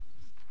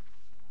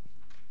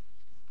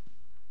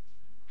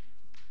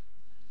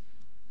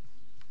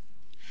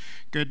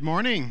Good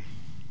morning.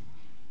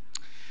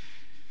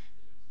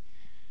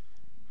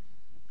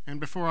 And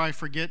before I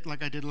forget,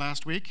 like I did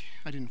last week,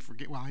 I did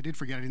forget, I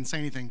didn't say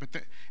anything, but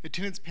the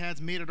attendance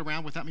pads made it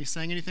around without me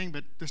saying anything,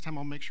 but this time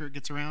I'll make sure it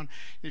gets around.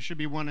 There should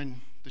be one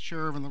in the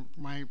sheriff on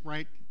my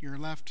right, your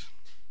left,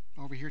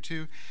 over here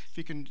too. If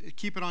you can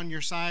keep it on your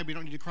side, we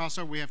don't need to cross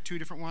over. We have two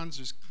different ones.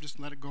 Just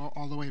let it go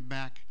all the way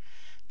back.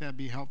 That'd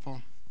be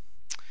helpful.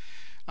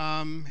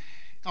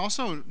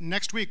 Also,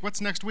 next week, what's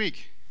next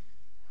week?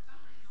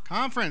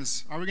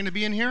 Conference. Are we going to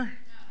be in here? No.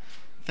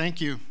 Thank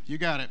you. You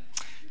got it.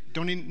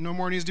 No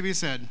more needs to be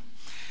said.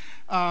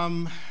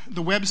 The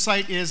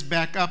website is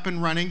back up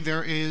and running.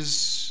 There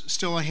is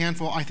still a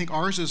handful. I think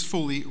ours is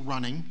fully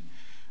running.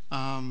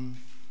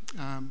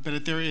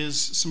 But there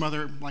is some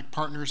other, like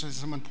partners, as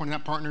someone pointed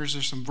out, partners,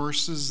 there's some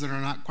verses that are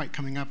not quite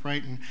coming up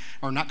right,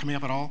 or not coming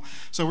up at all.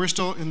 So we're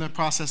still in the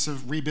process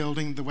of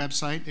rebuilding the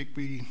website.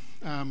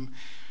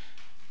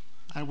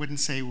 I wouldn't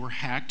say we're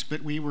hacked,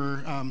 but we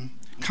were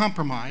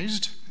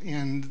compromised,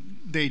 and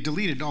they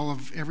deleted all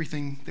of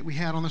everything that we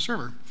had on the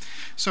server.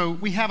 So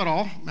we have it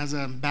all as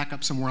a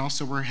backup somewhere else,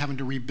 so we're having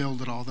to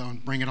rebuild it all, though,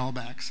 and bring it all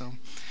back. So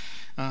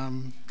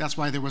that's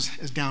why there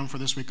is down for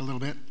this week a little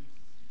bit.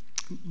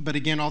 But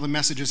again, all the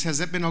messages, has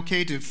it been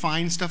okay to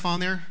find stuff on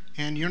there?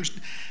 And you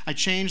understand, I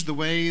changed the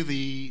way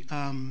the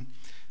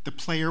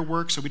player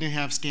works, so we didn't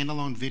have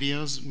standalone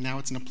videos. Now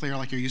it's in a player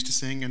like you're used to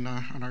seeing on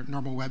our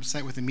normal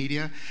website with the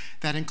media.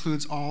 That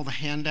includes all the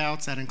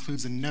handouts, that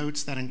includes the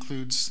notes, that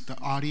includes the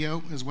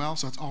audio as well.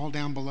 So it's all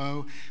down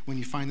below. When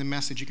you find the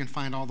message, you can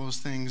find all those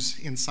things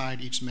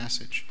inside each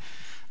message.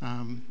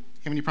 Have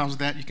any problems with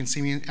that? You can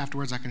see me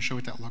afterwards. I can show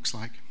what that looks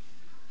like.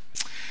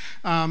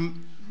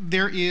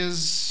 There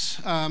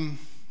is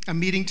a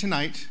meeting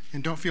tonight,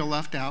 and don't feel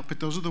left out, but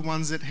those are the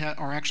ones that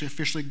are actually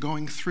officially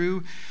going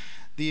through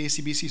the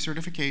ACBC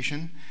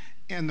certification,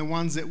 and the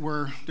ones that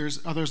there's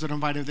others that are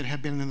invited that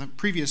have been in the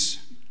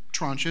previous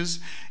tranches,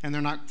 and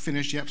they're not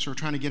finished yet, so we're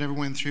trying to get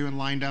everyone through and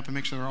lined up and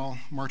make sure they're all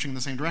marching in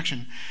the same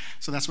direction.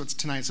 So that's what's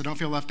tonight, so don't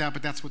feel left out,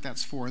 but that's what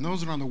that's for. And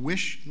those that are on the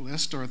wish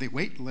list or the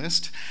wait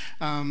list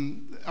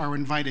are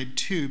invited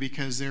too,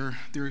 because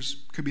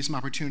there's could be some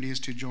opportunities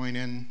to join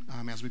in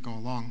as we go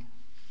along.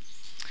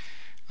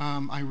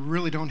 I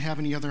really don't have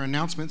any other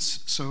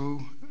announcements,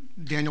 so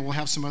Daniel will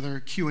have some other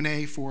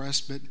Q&A for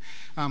us, but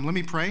let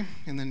me pray,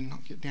 and then I'll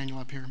get Daniel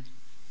up here.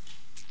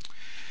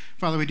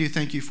 Father, we do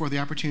thank you for the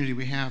opportunity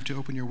we have to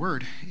open your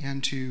word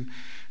and to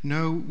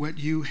know what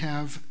you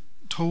have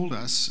told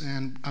us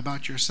and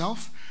about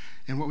yourself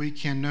and what we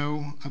can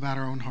know about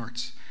our own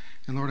hearts.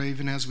 And Lord,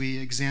 even as we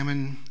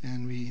examine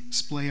and we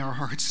splay our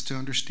hearts to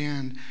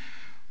understand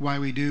why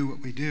we do what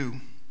we do,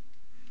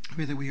 I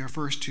pray that we are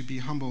first to be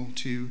humble,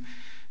 to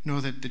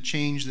know that the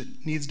change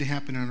that needs to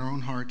happen in our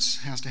own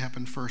hearts has to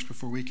happen first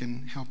before we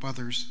can help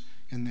others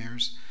in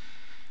theirs.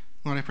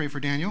 Lord, I pray for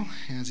Daniel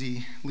as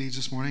he leads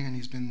this morning, and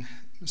he's been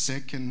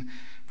sick, and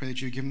pray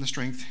that you give him the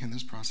strength in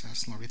this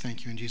process. Lord, we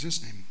thank you in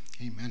Jesus' name.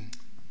 Amen. Amen.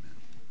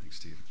 Thanks,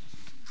 Steve.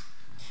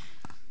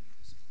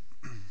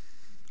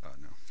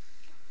 No.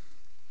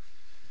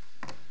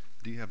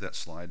 Do you have that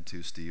slide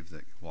too, Steve,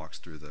 that walks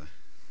through the...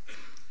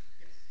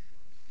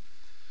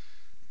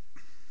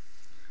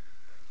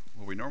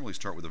 Well, we normally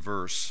start with a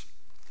verse,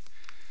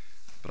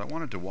 but I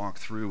wanted to walk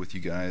through with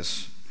you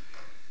guys,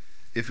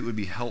 if it would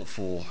be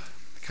helpful,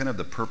 kind of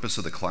the purpose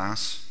of the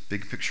class,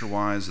 big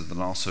picture-wise, and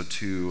then also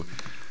to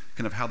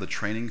kind of how the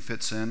training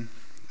fits in.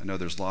 I know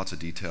there's lots of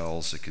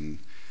details that can,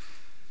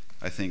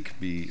 I think,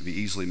 be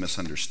easily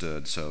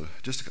misunderstood. So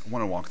just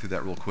want to walk through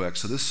that real quick.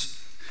 So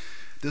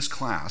this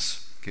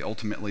class, okay,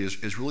 ultimately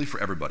is really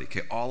for everybody.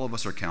 Okay, all of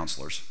us are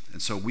counselors,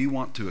 and so we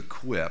want to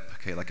equip,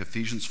 okay, like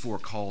Ephesians 4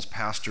 calls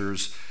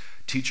pastors,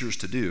 teachers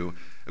to do,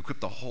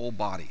 equip the whole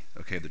body,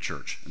 okay, of the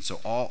church. And so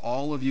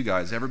all of you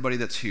guys, everybody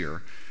that's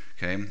here,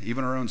 okay,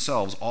 even our own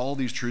selves, all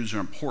these truths are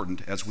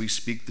important as we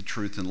speak the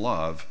truth in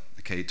love,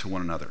 okay, to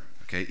one another,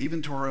 okay,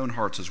 even to our own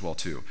hearts as well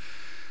too.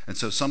 And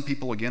so some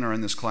people, again, are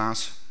in this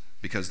class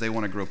because they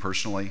want to grow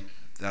personally.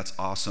 That's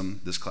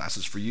awesome. This class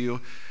is for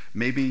you.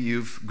 Maybe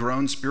you've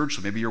grown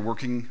spiritually. Maybe you're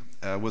working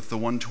with the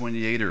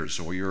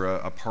 128ers, or you're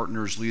a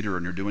partners leader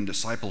and you're doing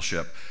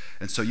discipleship.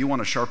 And so you want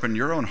to sharpen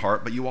your own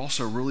heart, but you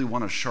also really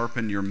want to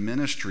sharpen your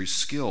ministry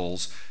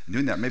skills in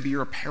doing that. Maybe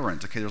you're a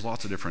parent. Okay, there's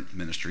lots of different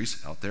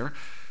ministries out there.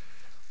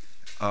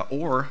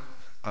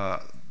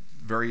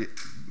 Very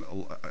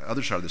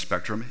other side of the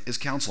spectrum is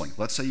counseling.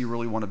 Let's say you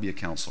really want to be a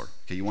counselor.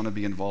 Okay, you want to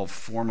be involved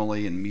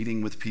formally in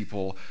meeting with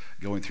people,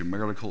 going through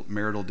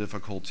marital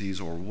difficulties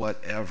or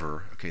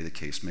whatever, okay, the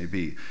case may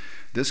be.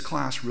 This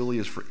class really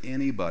is for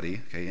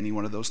anybody, okay, any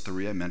one of those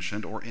three I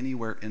mentioned, or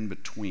anywhere in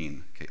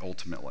between, okay,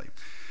 ultimately.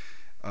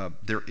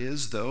 There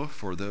is, though,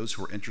 for those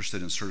who are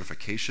interested in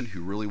certification,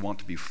 who really want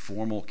to be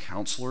formal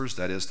counselors,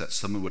 that is, that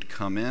someone would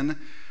come in,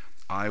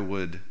 I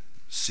would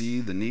see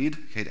the need,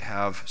 okay, to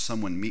have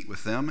someone meet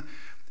with them,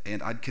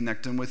 and I'd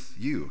connect them with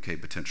you, okay,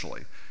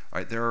 potentially. All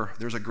right,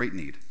 there's a great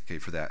need, okay,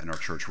 for that in our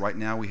church. Right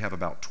now we have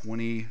about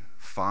 24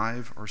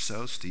 5 or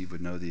so, Steve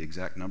would know the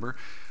exact number,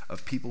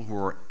 of people who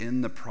are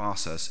in the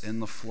process, in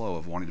the flow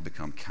of wanting to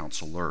become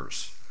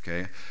counselors,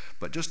 okay?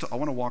 But I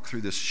want to walk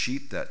through this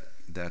sheet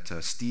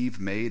that Steve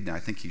made, and I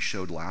think he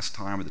showed last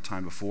time or the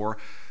time before,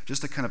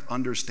 just to kind of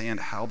understand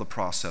how the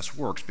process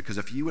works. Because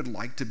if you would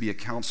like to be a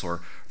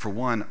counselor, for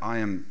one, I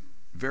am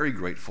very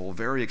grateful,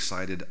 very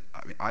excited.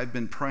 I've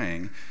been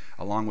praying,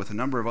 along with a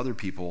number of other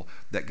people,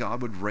 that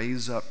God would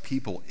raise up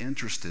people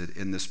interested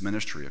in this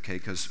ministry, okay?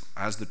 Because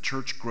as the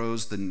church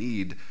grows, the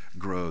need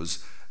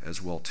grows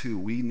as well too.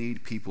 We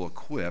need people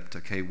equipped,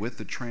 okay, with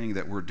the training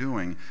that we're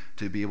doing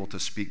to be able to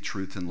speak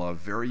truth in love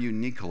very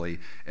uniquely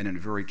and in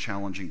very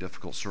challenging,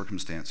 difficult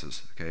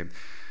circumstances, okay?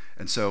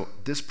 And so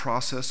this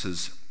process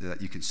is,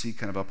 that you can see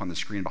kind of up on the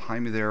screen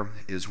behind me there,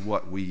 is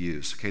what we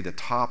use, okay? The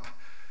top,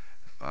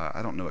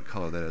 I don't know what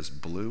color that is,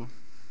 blue?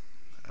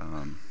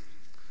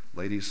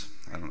 Ladies,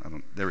 I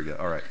don't, there we go,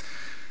 all right.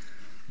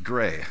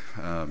 Gray,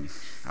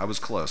 I was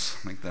close,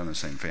 I think they're in the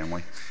same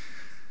family.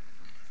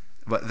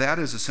 But that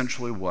is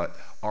essentially what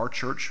our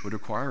church would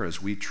require as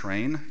we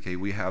train. Okay,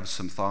 we have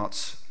some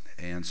thoughts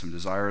and some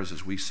desires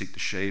as we seek to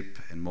shape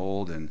and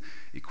mold and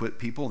equip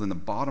people. Then the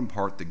bottom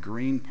part, the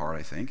green part,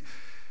 I think,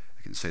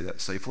 I can say that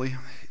safely,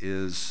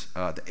 is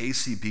the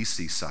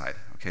ACBC side,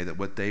 okay, that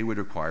what they would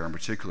require in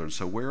particular. And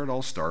so where it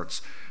all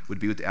starts would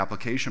be with the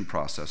application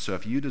process. So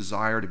if you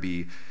desire to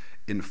be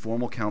in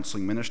formal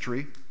counseling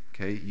ministry,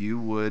 okay, you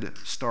would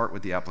start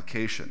with the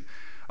application.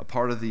 A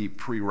part of the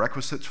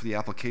prerequisites for the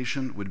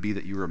application would be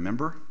that you were a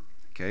member,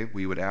 okay?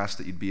 We would ask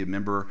that you'd be a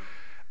member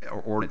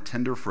or an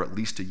attender for at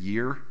least a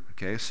year,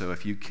 okay? So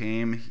if you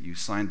came, you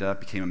signed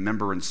up, became a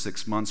member in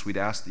 6 months, we'd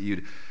ask that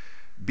you'd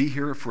be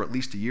here for at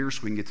least a year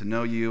so we can get to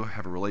know you,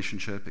 have a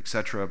relationship,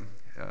 etc.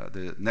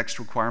 The next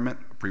requirement,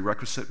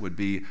 prerequisite, would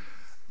be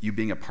you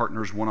being a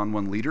Partners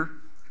one-on-one leader.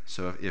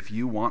 So if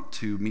you want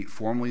to meet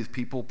formally with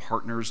people,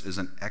 Partners is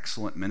an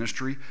excellent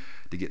ministry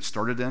to get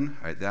started in.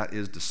 Right, that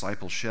is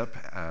Discipleship,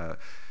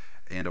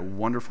 and a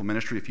wonderful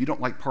ministry. If you don't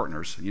like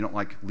Partners, and you don't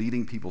like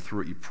leading people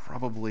through it, you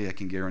probably, I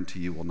can guarantee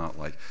you, will not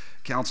like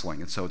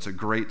counseling. And so it's a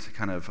great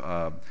kind of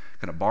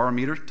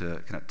barometer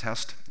to kind of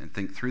test and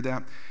think through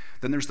that.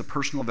 Then there's the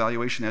personal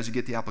evaluation. As you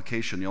get the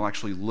application, you'll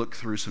actually look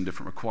through some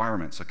different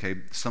requirements, okay?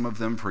 Some of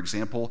them, for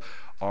example,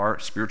 are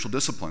spiritual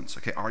disciplines,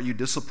 okay? Are you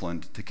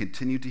disciplined to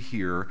continue to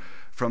hear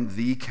from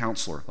the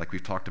counselor, like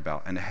we've talked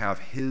about, and to have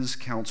his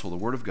counsel, the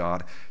Word of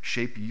God,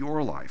 shape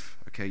your life,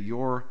 okay?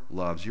 Your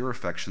loves, your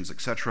affections,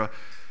 etc.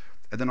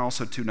 And then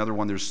also, too, another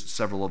one, there's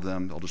several of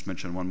them, I'll just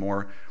mention one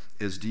more,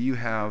 is do you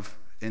have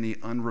any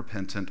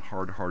unrepentant,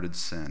 hard-hearted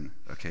sin,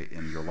 okay,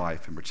 in your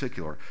life in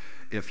particular?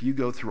 If you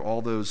go through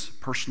all those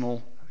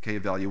personal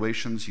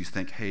evaluations, you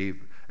think, hey,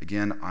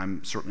 again,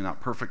 I'm certainly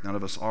not perfect, none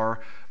of us are,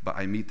 but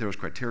I meet those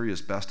criteria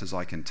as best as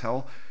I can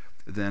tell,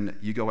 then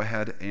you go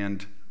ahead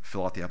and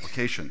fill out the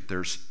application.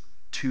 There's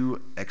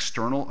 2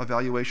 external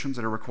evaluations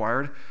that are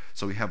required.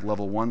 So we have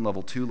level 1,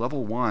 level 2.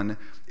 Level 1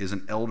 is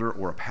an elder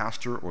or a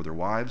pastor or their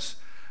wives.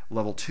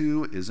 Level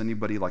 2 is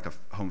anybody like a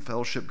home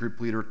fellowship group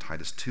leader,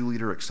 Titus 2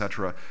 leader,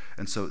 etc.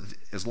 And so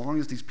as long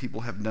as these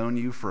people have known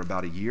you for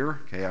about a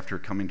year, okay, after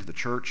coming to the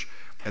church,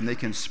 and they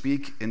can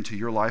speak into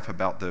your life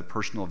about the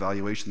personal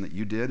evaluation that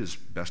you did as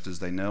best as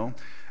they know,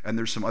 and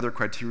there's some other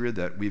criteria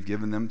that we've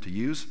given them to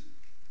use.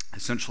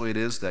 Essentially, it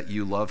is that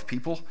you love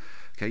people,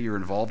 okay, you're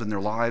involved in their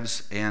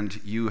lives,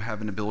 and you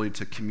have an ability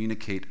to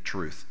communicate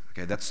truth.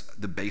 Okay, that's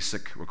the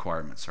basic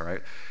requirements, all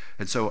right?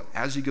 And so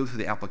as you go through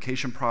the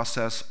application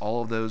process,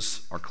 all of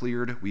those are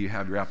cleared. We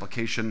have your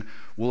application.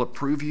 We'll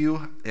approve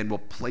you, and we'll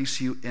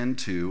place you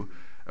into,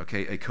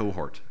 okay, a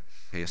cohort,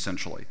 okay,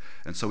 essentially.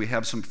 And so we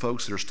have some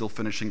folks that are still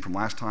finishing from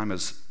last time.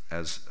 As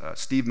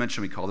Steve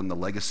mentioned, we call them the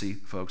legacy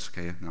folks,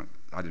 okay?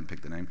 I didn't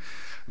pick the name,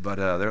 but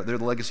they're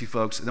the legacy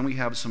folks. And then we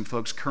have some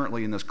folks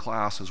currently in this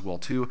class as well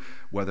too,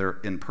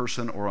 whether in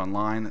person or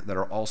online, that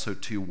are also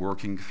too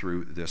working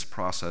through this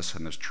process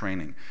and this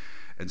training.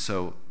 And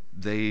so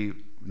they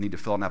need to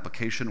fill out an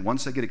application.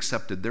 Once they get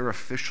accepted, they're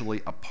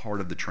officially a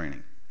part of the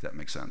training, if that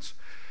makes sense.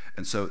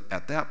 And so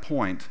at that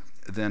point,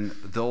 then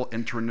they'll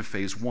enter into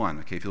phase 1.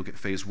 Okay, if you look at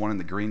phase 1 in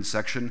the green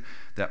section,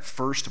 that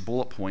first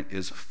bullet point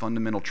is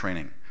fundamental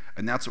training.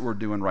 And that's what we're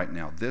doing right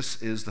now.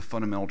 This is the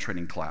fundamental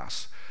training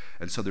class.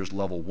 And so there's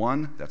level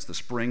 1, that's the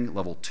spring,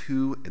 level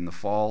 2 in the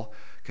fall.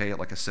 Okay,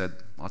 like I said,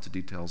 lots of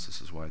details.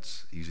 This is why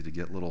it's easy to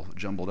get a little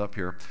jumbled up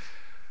here.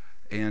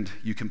 And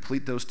you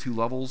complete those 2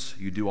 levels.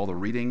 You do all the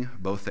reading,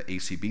 both the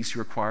ACBC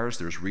requires.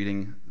 There's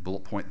reading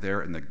bullet point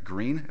there in the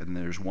green, and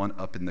there's one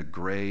up in the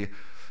gray,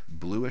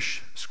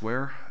 bluish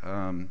square.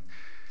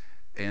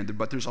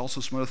 But there's also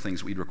some other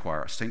things we'd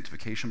require. A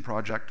sanctification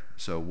project.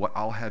 So what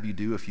I'll have you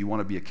do if you want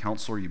to be a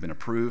counselor, you've been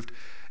approved,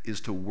 is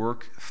to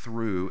work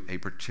through a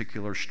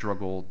particular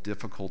struggle,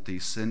 difficulty,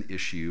 sin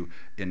issue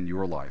in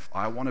your life.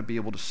 I want to be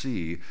able to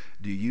see,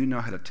 do you know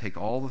how to take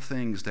all the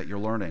things that you're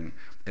learning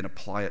and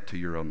apply it to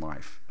your own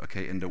life,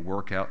 okay, and to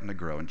work out and to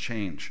grow and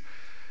change.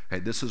 Okay,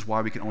 this is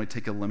why we can only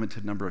take a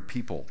limited number of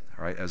people,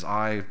 all right? As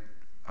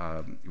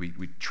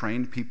we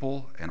train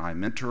people and I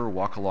mentor,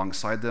 walk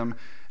alongside them,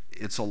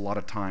 it's a lot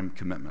of time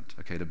commitment,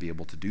 okay, to be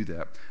able to do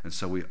that. And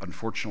so we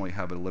unfortunately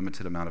have a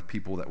limited amount of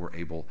people that we're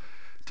able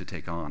to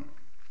take on.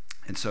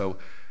 And so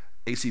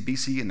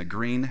ACBC in the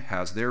green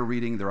has their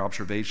reading, their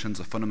observations,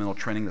 a fundamental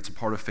training that's a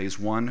part of phase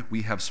 1.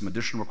 We have some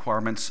additional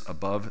requirements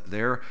above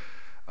there,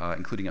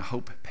 including a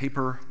hope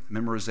paper,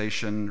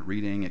 memorization,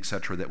 reading,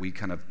 etc., that we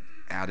kind of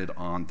added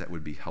on that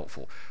would be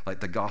helpful.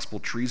 Like the Gospel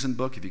Treason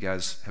book, if you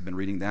guys have been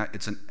reading that,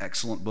 it's an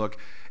excellent book.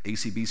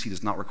 ACBC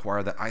does not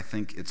require that. I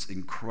think it's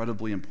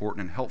incredibly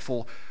important and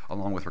helpful,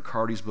 along with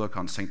Riccardi's book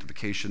on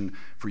sanctification,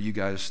 for you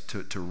guys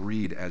to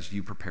read as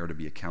you prepare to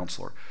be a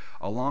counselor.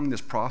 Along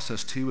this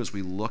process too, as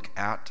we look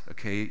at,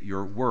 okay,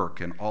 your work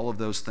and all of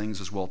those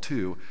things as well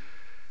too,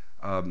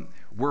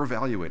 we're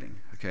evaluating,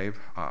 okay?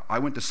 I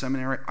went to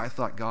seminary. I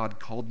thought God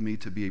called me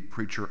to be a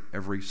preacher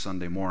every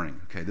Sunday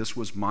morning, okay? This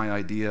was my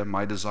idea,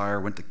 my desire.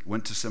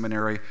 Went to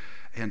seminary,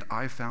 and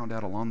I found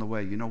out along the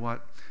way, you know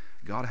what?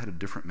 God had a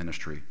different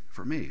ministry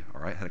for me,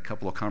 all right? Had a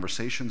couple of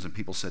conversations, and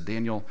people said,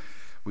 Daniel,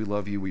 we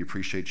love you, we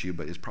appreciate you,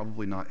 but it's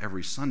probably not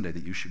every Sunday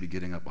that you should be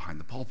getting up behind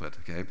the pulpit,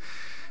 okay?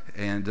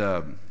 And,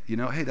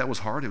 hey, that was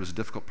hard. It was a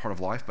difficult part of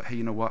life, but hey,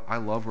 you know what? I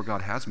love where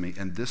God has me,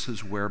 and this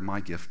is where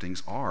my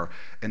giftings are.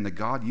 And that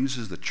God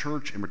uses the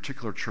church, in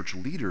particular church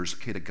leaders,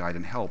 okay, to guide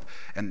and help.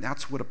 And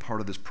that's what a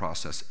part of this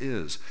process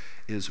is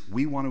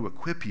we want to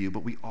equip you,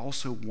 but we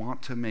also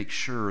want to make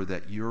sure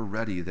that you're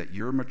ready, that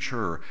you're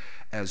mature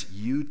as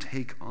you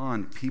take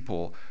on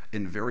people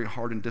in very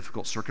hard and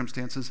difficult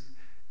circumstances.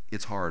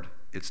 It's hard.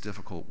 It's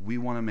difficult. We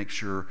want to make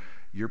sure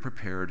you're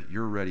prepared,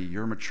 you're ready,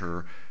 you're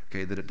mature,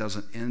 okay, that it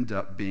doesn't end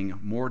up being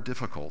more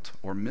difficult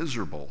or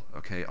miserable,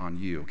 okay, on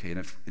you, okay?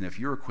 And if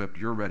you're equipped,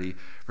 you're ready,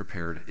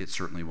 prepared, it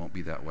certainly won't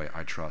be that way,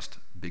 I trust.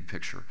 Big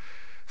picture.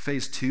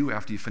 Phase 2,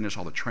 after you finish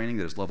all the training,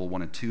 that is level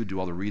 1 and 2, do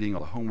all the reading,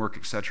 all the homework,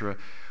 etc.,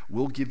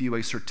 we'll give you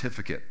a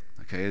certificate,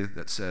 okay,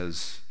 that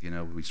says,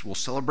 we'll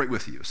celebrate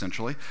with you,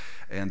 essentially,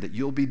 and that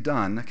you'll be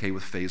done, okay,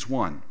 with phase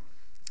 1.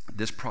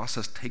 This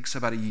process takes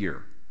about a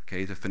year,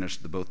 okay, to finish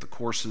both the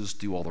courses,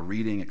 do all the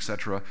reading,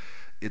 etc.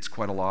 It's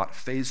quite a lot.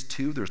 Phase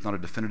 2, there's not a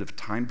definitive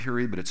time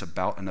period, but it's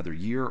about another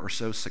year or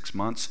so, 6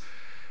 months.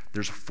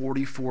 There's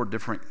 44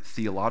 different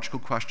theological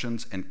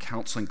questions and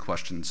counseling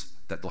questions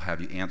that they'll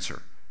have you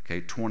answer, okay,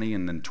 20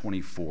 and then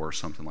 24,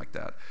 something like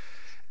that.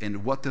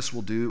 And what this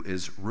will do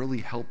is really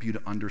help you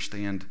to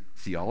understand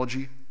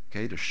theology,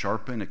 okay, to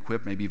sharpen,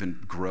 equip, maybe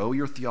even grow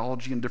your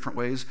theology in different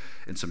ways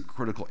in some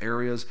critical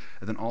areas,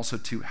 and then also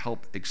to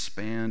help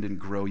expand and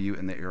grow you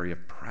in the area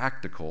of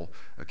practical,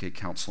 okay,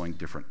 counseling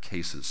different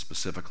cases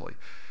specifically.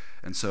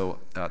 And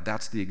so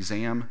that's the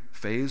exam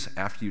phase.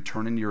 After you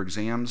turn in your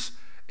exams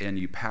and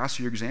you pass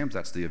your exams,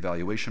 that's the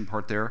evaluation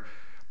part there,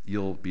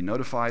 you'll be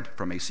notified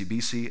from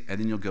ACBC, and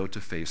then you'll go to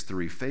phase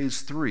 3.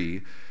 Phase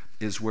 3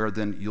 is where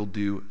then you'll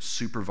do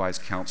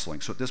supervised counseling.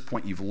 So at this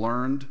point, you've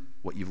learned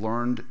what you've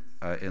learned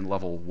in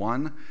level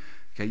 1,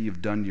 okay,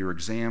 you've done your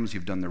exams,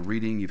 you've done the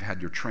reading, you've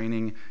had your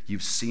training,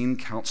 you've seen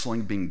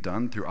counseling being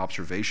done through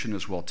observation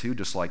as well too,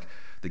 just like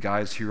the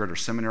guys here at our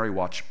seminary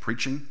watch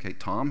preaching, okay,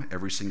 Tom,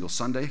 every single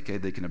Sunday, okay,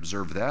 they can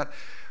observe that.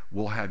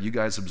 We'll have you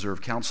guys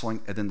observe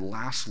counseling, and then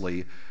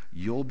lastly,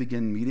 you'll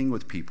begin meeting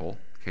with people,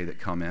 okay, that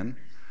come in,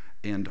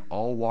 and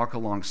I'll walk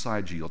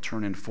alongside you. You'll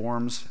turn in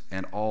forms,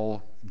 and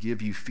I'll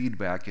give you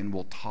feedback, and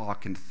we'll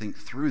talk and think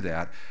through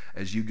that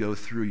as you go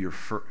through your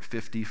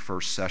 50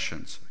 first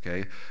sessions,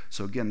 okay?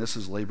 So again, this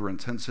is labor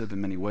intensive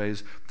in many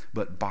ways,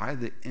 but by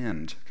the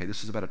end, okay,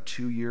 this is about a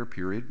 2-year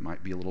period,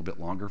 might be a little bit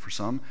longer for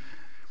some,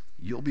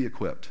 you'll be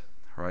equipped,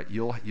 all right?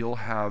 You'll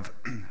have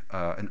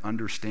an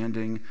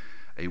understanding,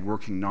 a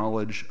working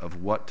knowledge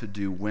of what to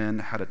do when,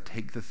 how to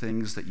take the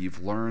things that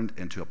you've learned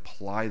and to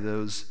apply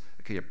those,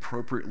 okay,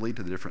 appropriately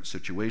to the different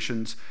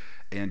situations,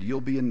 and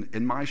you'll be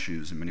in my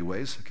shoes in many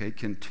ways, okay,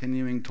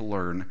 continuing to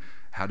learn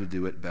how to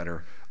do it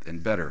better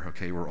and better,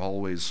 okay? We're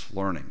always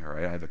learning, all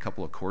right? I have a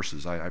couple of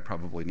courses I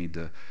probably need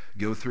to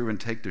go through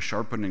and take to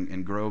sharpen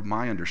and grow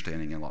my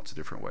understanding in lots of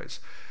different ways.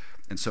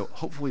 And so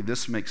hopefully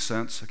this makes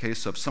sense, okay?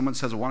 So if someone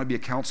says, I want to be a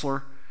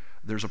counselor,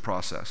 there's a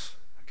process,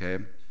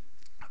 okay?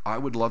 I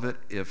would love it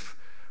if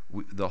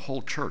the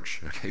whole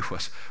church, okay,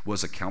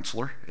 was a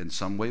counselor in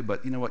some way,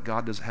 but you know what?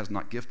 God has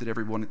not gifted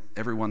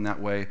everyone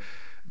that way.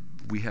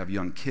 We have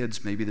young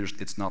kids. Maybe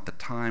it's not the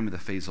time, the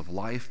phase of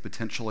life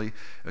potentially,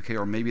 okay,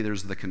 or maybe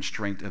there's the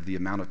constraint of the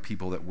amount of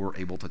people that we're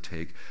able to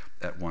take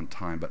at one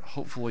time. But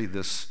hopefully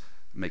this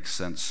makes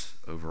sense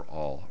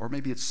overall, or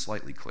maybe it's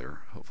slightly clear,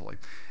 hopefully.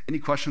 Any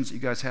questions that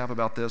you guys have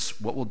about this?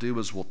 What we'll do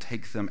is we'll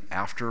take them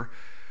after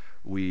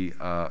we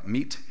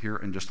meet here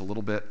in just a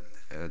little bit.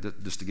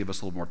 Just to give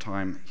us a little more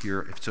time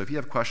here. So if you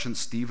have questions,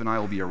 Steve and I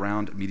will be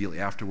around immediately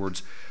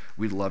afterwards.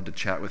 We'd love to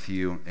chat with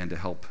you and to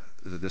help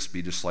this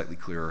be just slightly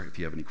clearer if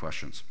you have any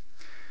questions.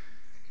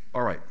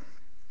 All right.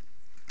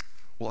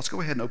 Well, let's go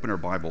ahead and open our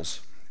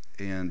Bibles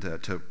and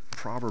to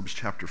Proverbs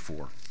chapter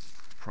 4.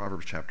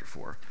 Proverbs chapter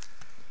 4.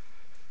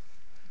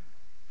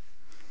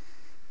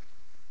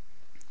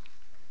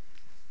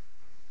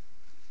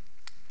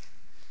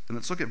 And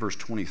let's look at verse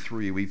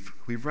 23.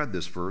 We've read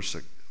this verse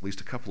at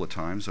least a couple of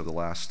times over the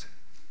last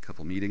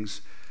couple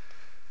meetings.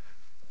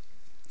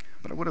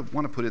 But I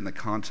want to put it in the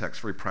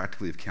context very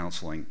practically of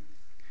counseling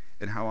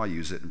and how I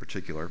use it in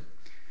particular.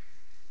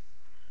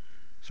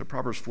 So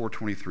Proverbs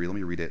 4:23, let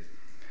me read it.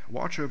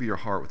 Watch over your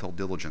heart with all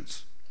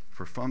diligence,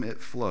 for from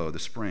it flow the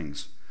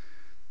springs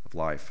of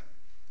life.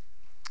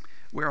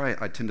 Where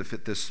I tend to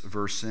fit this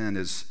verse in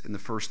is in the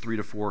first 3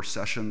 to 4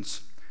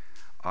 sessions,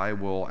 I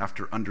will,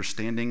 after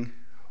understanding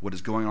what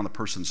is going on in the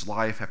person's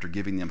life, after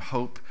giving them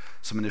hope,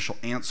 some initial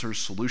answers,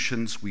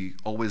 solutions, we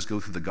always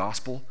go through the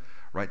gospel,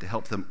 right, to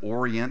help them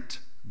orient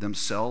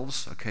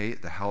themselves, okay,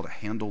 to how to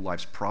handle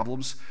life's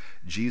problems.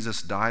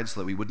 Jesus died so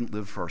that we wouldn't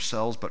live for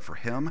ourselves, but for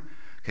him.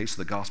 Okay,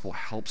 so the gospel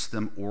helps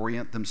them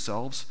orient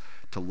themselves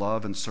to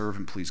love and serve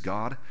and please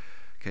God.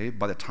 Okay,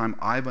 by the time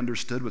I've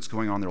understood what's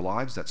going on in their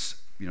lives, that's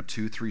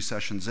 2-3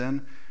 sessions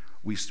in,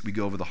 we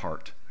go over the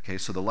heart. Okay,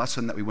 so the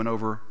lesson that we went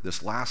over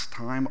this last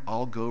time,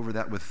 I'll go over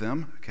that with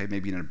them, okay,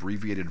 maybe in an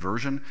abbreviated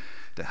version,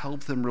 to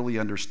help them really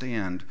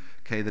understand,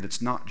 okay, that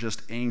it's not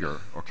just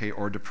anger, okay,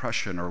 or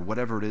depression or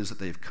whatever it is that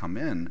they've come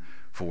in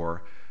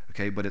for,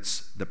 okay, but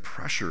it's the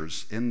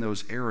pressures in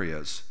those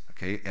areas,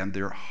 okay, and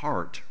their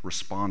heart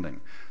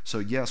responding. So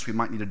yes, we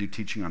might need to do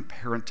teaching on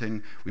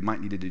parenting, we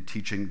might need to do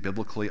teaching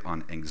biblically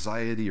on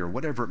anxiety or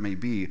whatever it may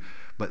be,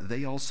 but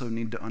they also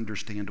need to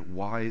understand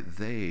why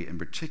they, in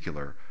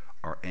particular,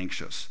 are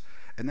anxious.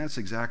 And that's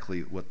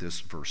exactly what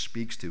this verse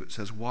speaks to. It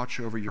says, watch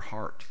over your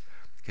heart.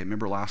 Okay,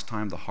 remember last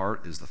time, the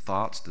heart is the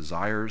thoughts,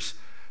 desires,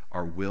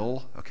 our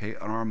will, okay,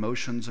 and our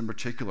emotions in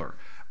particular.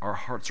 Our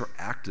hearts are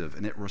active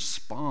and it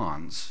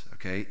responds,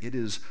 okay? It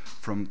is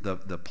from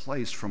the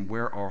place from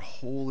where our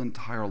whole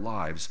entire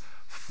lives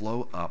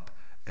flow up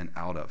and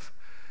out of.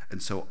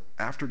 And so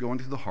after going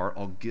through the heart,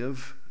 I'll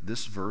give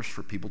this verse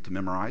for people to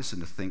memorize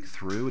and to think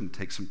through and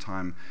take some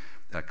time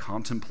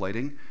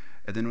contemplating.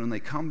 And then when they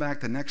come back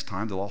the next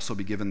time, they'll also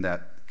be given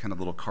that kind of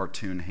little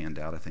cartoon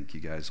handout. I think you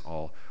guys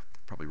all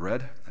probably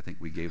read. I think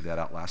we gave that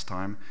out last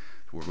time,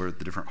 where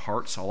the different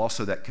hearts. I'll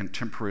also, that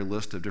contemporary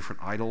list of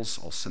different idols,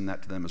 I'll send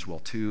that to them as well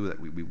too, that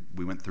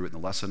we went through it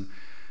in the lesson.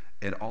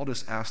 And I'll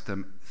just ask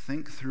them,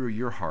 think through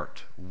your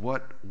heart.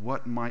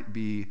 What might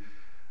be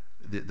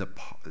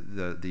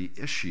the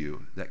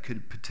issue that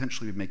could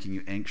potentially be making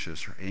you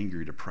anxious or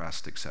angry,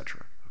 depressed,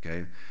 etc.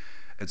 Okay?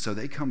 And so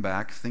they come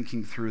back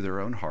thinking through their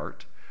own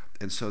heart.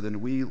 And so then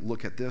we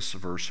look at this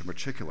verse in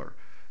particular,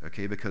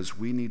 okay, because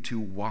we need to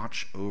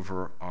watch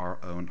over our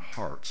own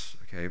hearts,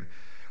 okay?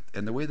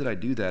 And the way that I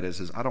do that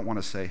is I don't want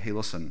to say, hey,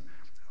 listen,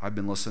 I've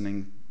been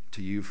listening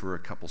to you for a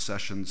couple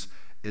sessions.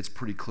 It's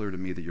pretty clear to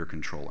me that you're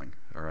controlling,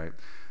 all right?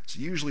 It's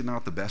usually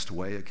not the best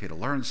way, okay, to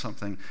learn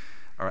something.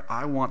 All right,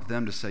 I want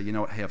them to say, you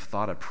know what, hey, I've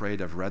thought, I've prayed,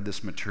 I've read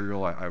this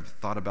material, I've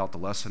thought about the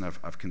lesson,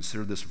 I've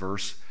considered this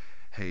verse.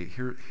 Hey,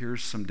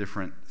 here's some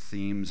different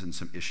themes and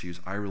some issues.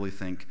 I really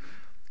think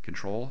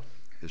control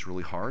is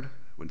really hard.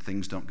 When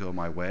things don't go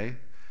my way,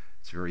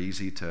 it's very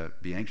easy to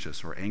be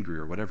anxious or angry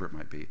or whatever it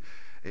might be.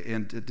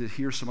 And to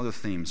hear some other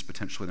themes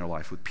potentially in their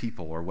life with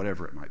people or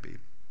whatever it might be.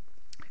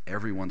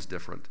 Everyone's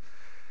different.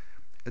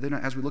 And then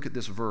as we look at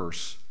this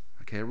verse,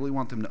 okay, I really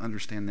want them to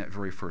understand that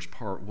very first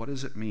part. What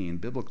does it mean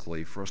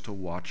biblically for us to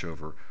watch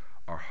over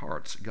our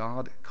hearts?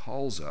 God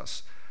calls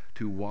us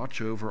to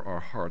watch over our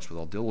hearts with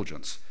all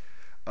diligence.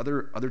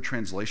 Other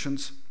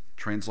translations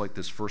translate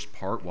this first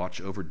part,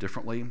 watch over,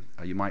 differently.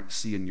 You might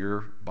see in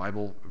your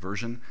Bible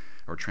version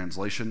or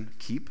translation,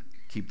 keep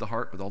the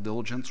heart with all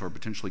diligence, or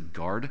potentially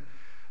guard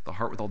the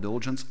heart with all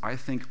diligence. I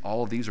think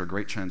all of these are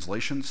great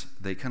translations.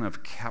 They kind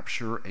of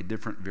capture a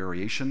different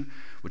variation,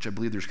 which I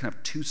believe there's kind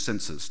of two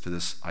senses to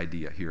this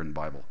idea here in the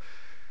Bible.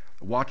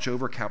 Watch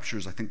over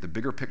captures, I think, the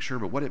bigger picture,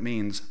 but what it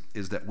means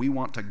is that we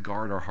want to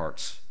guard our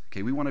hearts.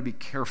 Okay, we want to be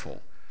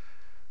careful,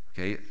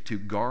 okay, to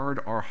guard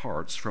our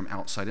hearts from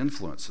outside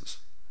influences.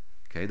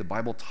 Okay, the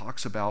Bible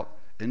talks about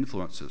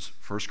influences.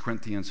 1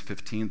 Corinthians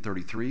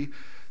 15:33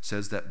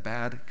 says that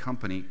bad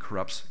company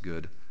corrupts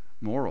good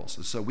morals.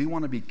 And so we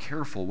want to be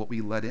careful what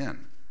we let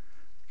in.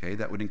 Okay,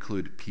 that would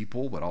include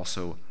people, but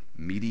also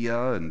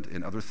media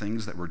and other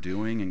things that we're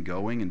doing and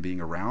going and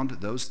being around.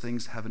 Those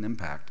things have an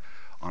impact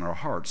on our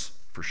hearts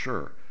for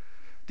sure.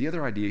 The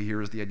other idea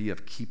here is the idea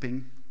of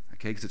keeping.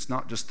 Okay, because it's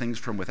not just things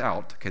from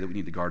without, okay, that we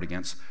need to guard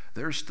against.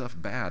 There's stuff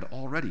bad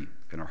already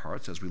in our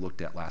hearts, as we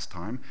looked at last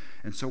time.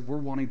 And so we're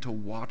wanting to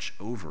watch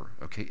over,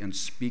 okay, and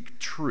speak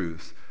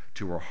truth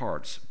to our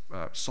hearts.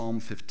 Psalm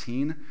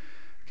 15,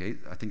 okay,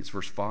 I think it's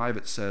verse 5,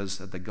 it says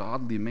that the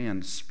godly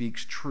man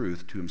speaks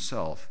truth to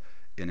himself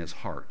in his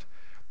heart.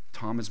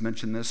 Tom has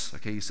mentioned this,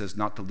 okay, he says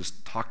not to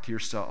just talk to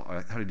yourself,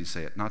 how did he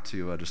say it? Not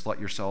to just let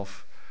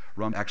yourself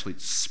run, actually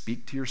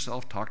speak to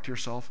yourself, talk to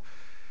yourself.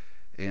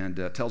 And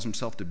tells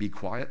himself to be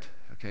quiet.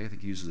 Okay, I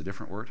think he uses a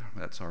different word.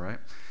 That's all right.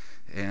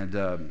 And,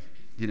 so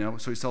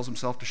he tells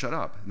himself to shut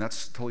up. And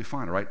that's totally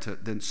fine, all right? To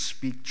then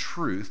speak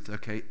truth,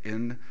 okay,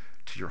 into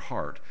your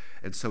heart.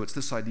 And so it's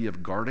this idea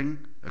of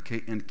guarding,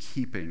 okay, and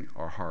keeping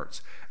our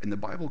hearts. And the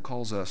Bible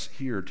calls us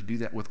here to do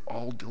that with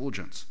all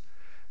diligence.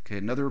 Okay,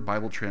 another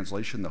Bible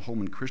translation, the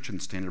Holman Christian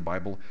Standard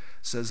Bible,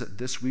 says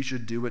that we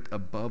should do it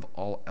above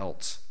all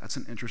else. That's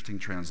an interesting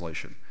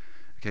translation.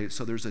 Okay,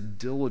 so there's a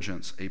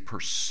diligence, a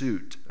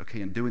pursuit,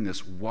 okay, in doing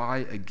this.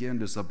 Why, again,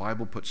 does the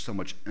Bible put so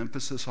much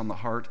emphasis on the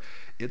heart?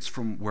 It's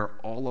from where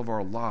all of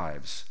our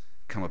lives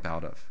come up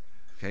out of,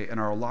 okay? And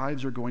our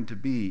lives are going to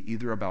be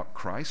either about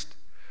Christ,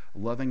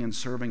 loving and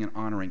serving and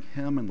honoring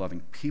him and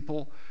loving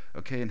people,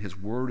 okay, and his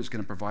word is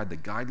going to provide the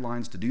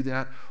guidelines to do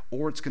that,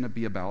 or it's going to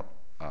be about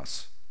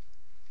us,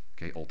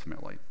 okay,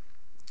 ultimately.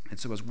 And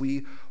so as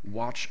we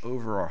watch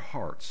over our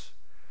hearts,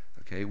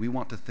 okay, we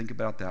want to think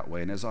about it that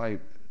way. And as I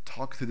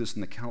talk through this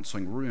in the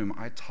counseling room,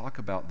 I talk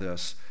about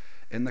this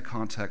in the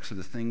context of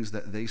the things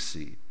that they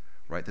see,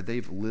 right, that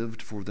they've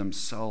lived for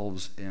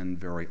themselves in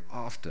very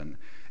often,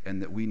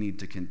 and that we need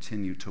to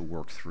continue to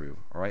work through,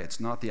 all right? It's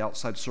not the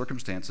outside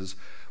circumstances.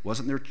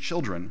 Wasn't their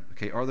children,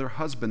 okay, or their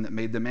husband that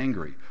made them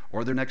angry,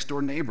 or their next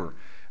door neighbor,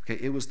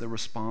 okay? It was the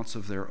response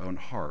of their own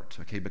heart,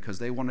 okay, because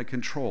they wanted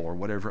control or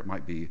whatever it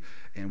might be,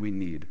 and we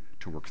need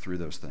to work through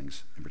those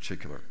things in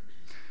particular.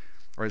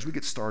 All right, as we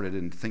get started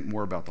and think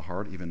more about the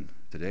heart, even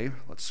today,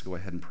 let's go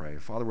ahead and pray.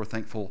 Father, we're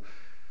thankful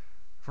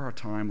for our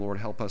time. Lord,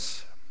 help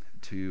us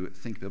to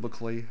think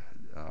biblically.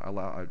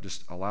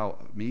 Allow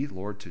me,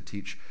 Lord, to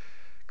teach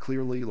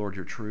clearly, Lord,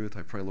 your truth.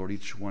 I pray, Lord,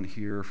 each one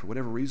here, for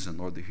whatever reason,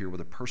 Lord, they're here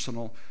with a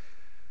personal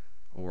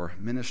or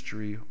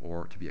ministry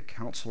or to be a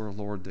counselor,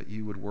 Lord, that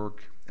you would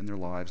work in their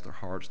lives, their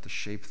hearts, to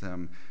shape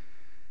them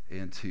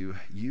and to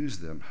use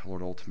them,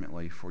 Lord,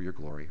 ultimately for your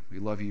glory. We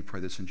love you. Pray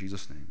this in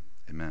Jesus' name.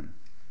 Amen.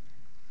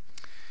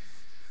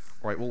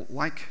 All right, well,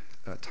 like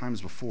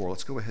times before,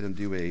 let's go ahead and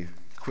do a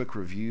quick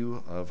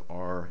review of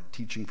our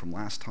teaching from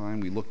last time.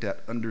 We looked at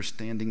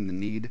understanding the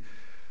need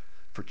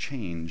for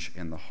change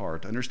in the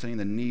heart, understanding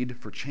the need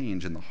for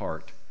change in the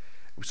heart.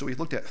 So we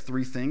looked at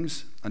three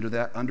things under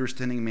that: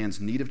 understanding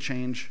man's need of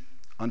change,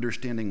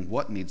 understanding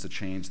what needs to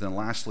change, then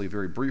lastly,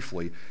 very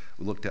briefly,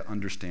 we looked at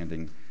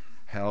understanding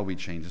how we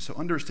change. So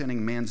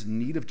understanding man's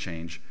need of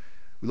change,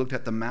 we looked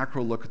at the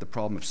macro look at the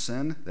problem of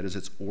sin, that is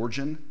its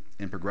origin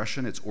and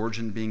progression, its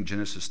origin being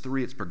Genesis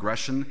 3, its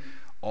progression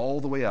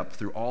all the way up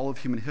through all of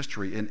human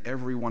history in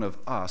every one of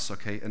us,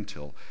 okay,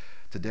 until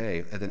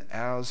today. And then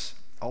as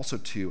also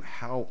to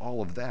how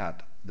all of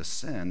that, the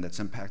sin that's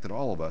impacted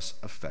all of us,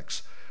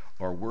 affects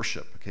our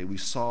worship, okay? We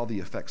saw the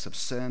effects of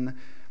sin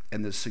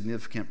and the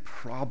significant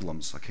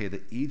problems, okay,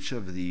 that each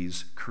of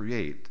these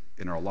create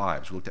in our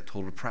lives. We looked at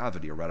total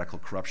depravity or radical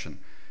corruption,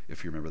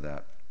 if you remember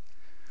that.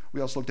 We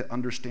also looked at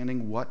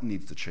understanding what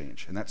needs to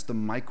change, and that's the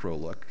micro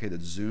look, okay, the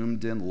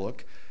zoomed in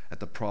look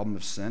at the problem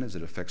of sin as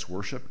it affects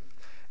worship,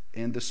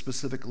 and the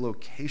specific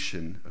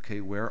location,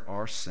 okay, where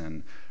our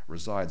sin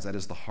resides. That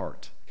is the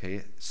heart,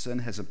 okay? Sin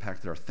has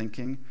impacted our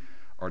thinking,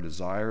 our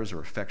desires, our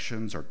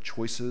affections, our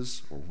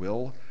choices or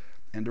will,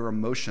 and our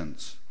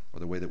emotions, or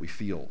the way that we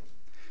feel.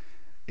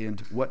 And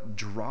what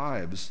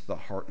drives the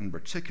heart in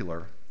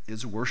particular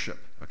is worship,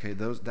 okay?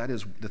 That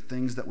is the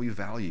things that we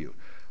value,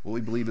 what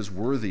we believe is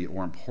worthy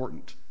or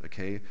important,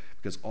 okay?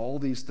 Because all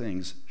these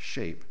things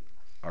shape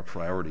our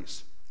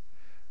priorities.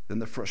 Then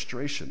the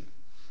frustration.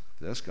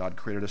 This, God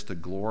created us to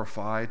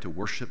glorify, to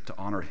worship, to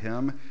honor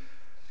him,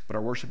 but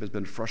our worship has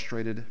been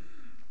frustrated.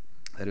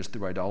 That is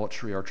through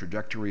idolatry. Our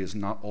trajectory is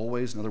not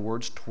always, in other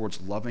words,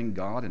 towards loving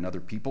God and other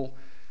people.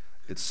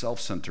 It's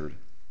self-centered.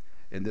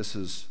 And this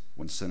is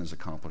when sin is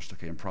accomplished,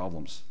 okay, and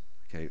problems,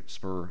 okay,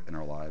 spur in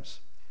our lives.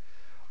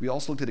 We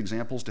also looked at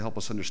examples to help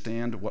us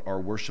understand what our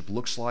worship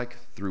looks like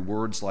through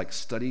words like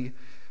study,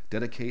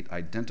 dedicate,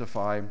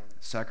 identify,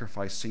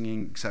 sacrifice,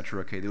 singing,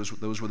 etc. Okay,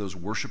 those were those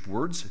worship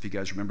words, if you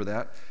guys remember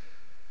that.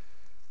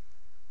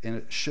 And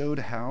it showed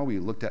how, we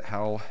looked at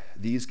how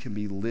these can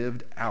be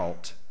lived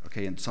out,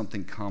 okay, in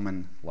something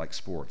common like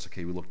sports.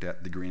 Okay, we looked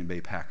at the Green Bay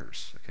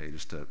Packers, okay,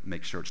 just to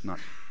make sure it's not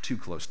too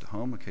close to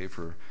home, okay,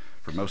 for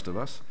most of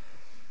us.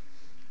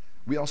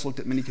 We also looked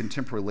at many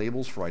contemporary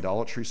labels for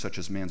idolatry, such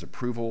as man's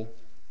approval,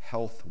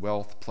 health,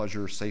 wealth,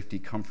 pleasure, safety,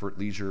 comfort,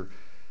 leisure,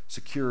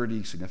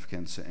 security,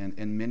 significance,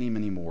 and many,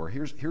 many more.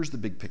 Here's the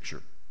big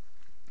picture.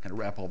 And to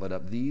wrap all that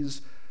up,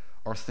 these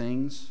are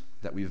things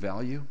that we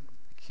value,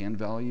 can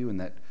value, and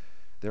that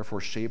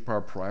therefore shape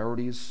our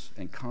priorities,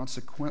 and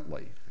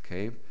consequently,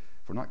 okay, if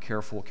we're not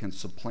careful, can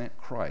supplant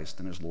Christ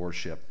and his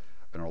lordship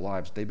in our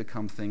lives. They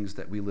become things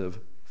that we live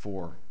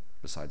for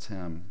besides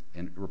him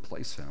and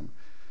replace him.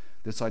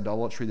 This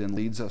idolatry then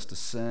leads us to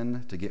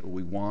sin to get what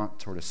we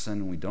want, or to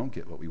sin when we don't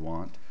get what we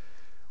want,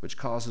 which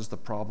causes the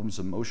problems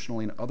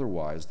emotionally and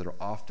otherwise that are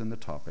often the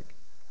topic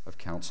of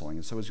counseling.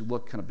 And so as you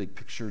look kind of big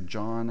picture,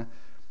 John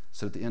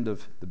said at the end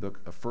of the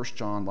book of 1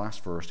 John,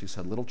 last verse, he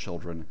said, "Little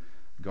children,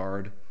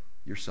 guard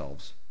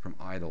yourselves from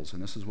idols."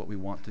 And this is what we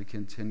want to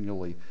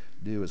continually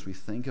do as we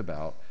think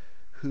about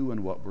who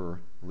and what we're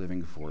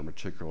living for in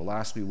particular.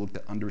 Lastly, we looked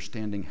at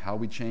understanding how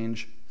we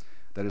change.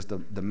 That is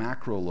the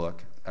macro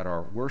look at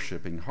our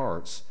worshiping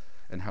hearts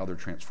and how they're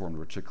transformed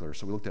in particular.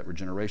 So we looked at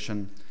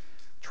regeneration,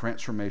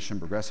 transformation,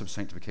 progressive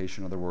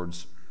sanctification, in other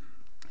words,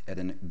 and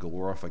in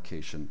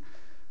glorification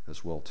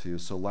as well too.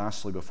 So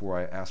lastly, before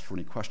I ask for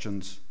any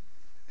questions,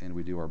 and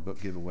we do our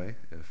book giveaway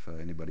if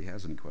anybody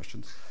has any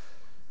questions,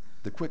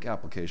 the quick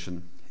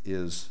application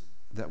is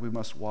that we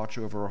must watch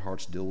over our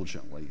hearts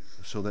diligently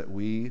so that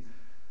we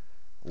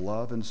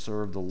love and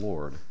serve the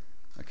Lord,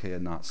 okay,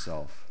 and not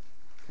self.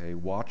 Okay,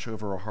 watch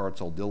over our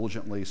hearts all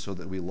diligently so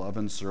that we love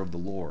and serve the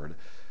Lord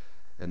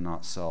and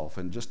not self.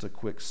 And just a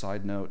quick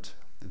side note,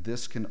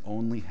 this can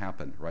only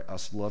happen, right?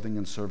 Us loving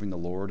and serving the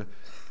Lord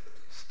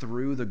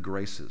through the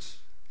graces,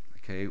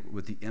 okay,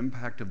 with the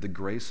impact of the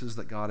graces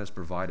that God has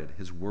provided,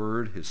 His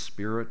Word, His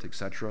Spirit,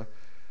 etc.,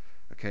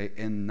 okay,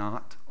 and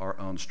not our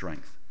own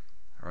strength.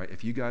 All right,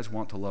 if you guys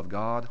want to love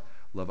God,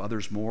 love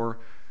others more,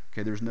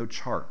 okay, there's no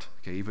chart,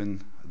 okay,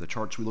 even the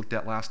charts we looked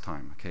at last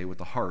time, okay, with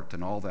the heart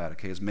and all that,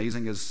 okay, as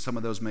amazing as some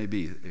of those may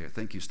be,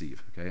 thank you,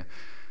 Steve, okay,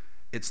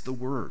 it's the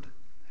Word,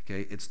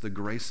 okay, it's the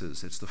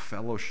graces, it's the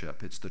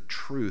fellowship, it's the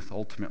truth,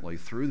 ultimately,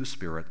 through the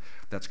Spirit,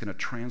 that's going to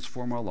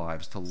transform our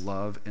lives to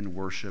love and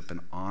worship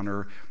and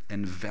honor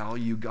and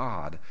value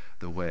God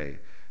the way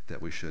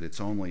that we should.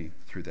 It's only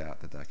through that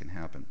can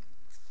happen.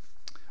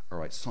 All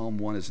right, Psalm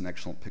 1 is an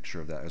excellent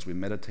picture of that. As we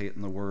meditate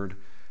in the Word,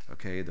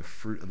 okay, the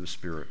fruit of the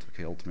Spirit,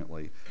 okay,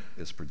 ultimately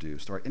is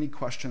produced. All right, any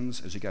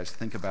questions as you guys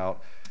think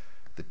about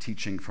the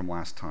teaching from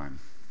last time?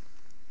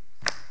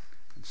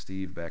 And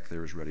Steve back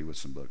there is ready with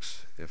some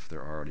books if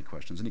there are any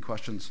questions. Any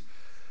questions?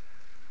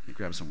 Let me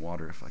grab some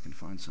water if I can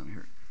find some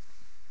here.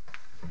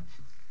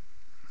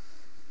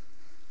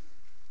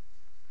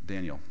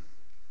 Daniel.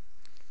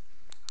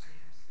 I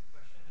asked a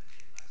question at the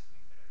end last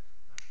week that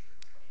I'm not sure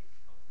might be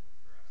helpful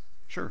for us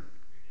to Sure.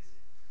 revisit.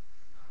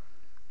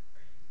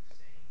 Are you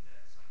saying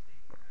that something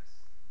as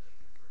like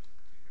the first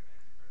two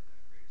commandments or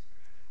the greatest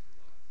commandment to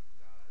love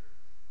God or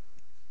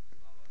to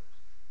love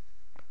others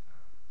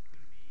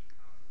could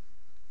become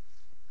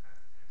an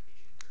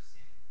occasion for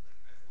sin? Like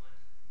I want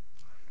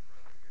my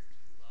brother here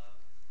to love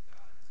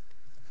God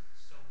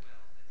so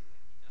well that when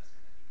he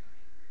doesn't, I become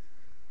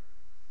angry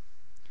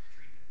or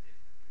treat him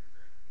differently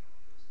or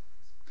along those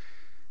lines.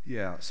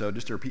 Yeah, so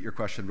just to repeat your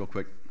question real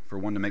quick, for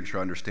one, to make sure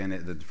I understand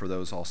it, that for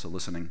those also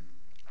listening,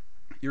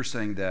 you're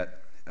saying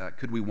that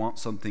could we want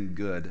something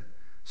good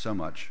so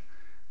much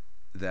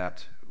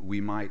that we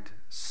might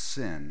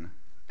sin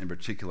in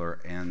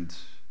particular, and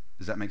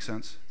does that make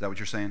sense? Is that what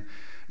you're saying?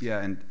 Yeah,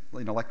 and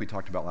like we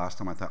talked about last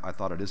time, I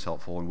thought it is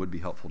helpful and would be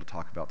helpful to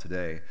talk about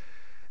today,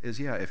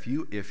 is if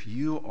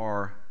you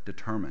are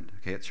determined,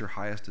 okay, it's your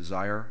highest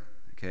desire,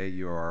 okay,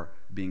 you are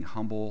being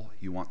humble,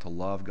 you want to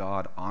love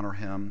God, honor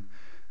Him,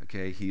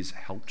 okay, He's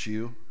helped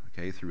you,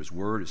 okay, through His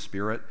Word, His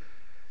Spirit,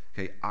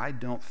 okay, I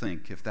don't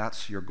think if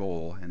that's your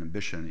goal and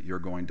ambition, you're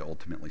going to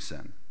ultimately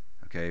sin,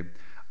 okay?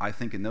 I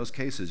think in those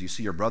cases, you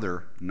see your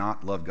brother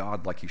not love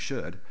God like he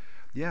should,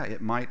 yeah,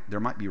 there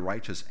might be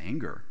righteous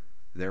anger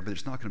there, but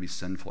it's not going to be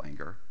sinful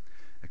anger,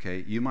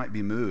 okay? You might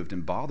be moved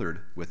and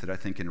bothered with it, I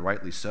think, and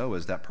rightly so,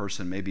 as that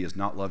person maybe is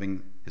not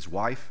loving his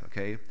wife,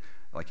 okay,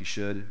 like he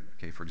should,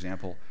 okay, for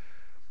example.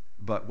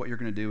 But what you're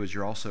going to do is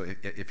you're also,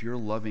 if you're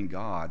loving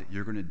God,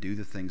 you're going to do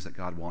the things that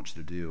God wants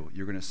you to do.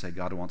 You're going to say,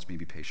 God wants me to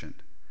be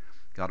patient.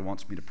 God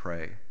wants me to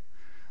pray.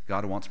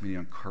 God wants me to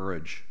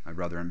encourage my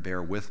brother and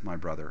bear with my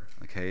brother,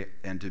 okay,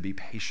 and to be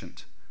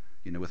patient,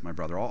 with my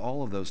brother.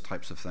 All of those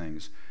types of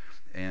things.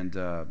 And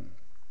to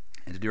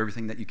do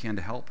everything that you can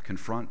to help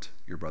confront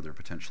your brother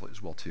potentially as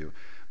well too.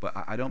 But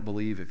I don't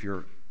believe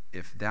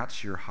if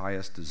that's your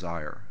highest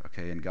desire,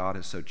 okay, and God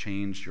has so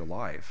changed your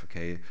life,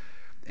 okay,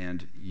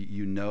 and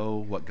you know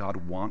what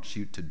God wants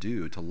you to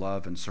do, to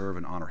love and serve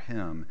and honor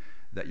Him,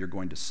 that you're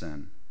going to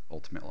sin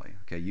ultimately,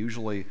 okay?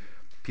 Usually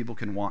people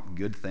can want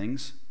good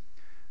things,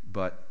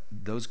 but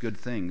those good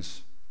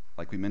things,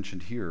 like we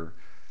mentioned here,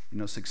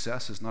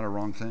 success is not a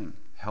wrong thing.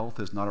 Health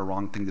is not a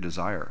wrong thing to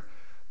desire.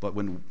 But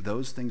when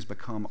those things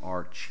become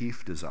our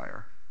chief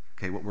desire,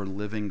 okay, what we're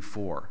living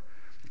for,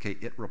 okay,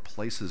 it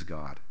replaces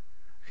God,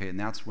 okay, and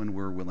that's when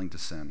we're willing to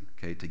sin,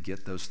 okay, to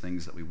get those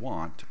things that we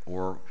want,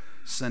 or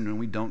sin when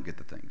we don't get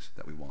the things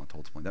that we want,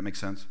 ultimately. That makes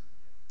sense?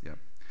 Yeah.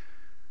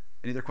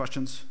 Any other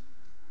questions?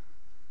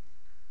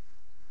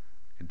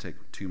 I can take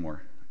two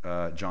more.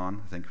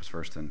 John, I think, was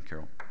first, and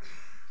Carol. Actually,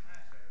 I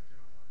have a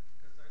general one,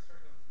 because I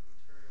started going through the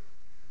material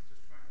and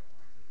just trying to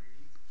align the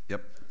readings.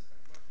 Yep. I just got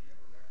a question. You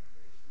have a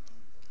recommendation on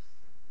the books that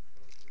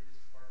we're supposed to read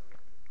as part of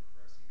what we're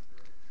progressing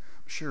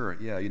through? Sure,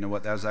 yeah, you know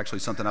what, that was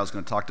actually something I was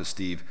going to talk to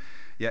Steve.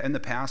 Yeah, in the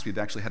past, we've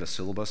actually had a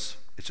syllabus.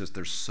 It's just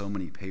there's so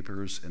many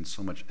papers and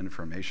so much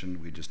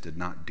information. We just did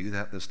not do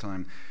that this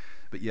time.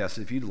 But yes,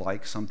 if you'd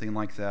like something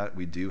like that,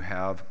 we do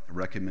have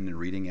recommended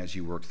reading as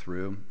you work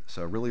through.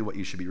 So really what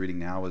you should be reading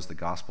now is the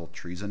Gospel of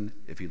Treason,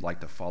 if you'd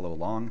like to follow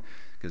along,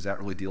 because that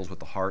really deals with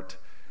the heart,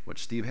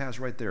 which Steve has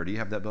right there. Do you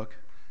have that book?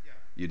 Yeah.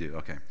 You do,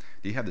 okay.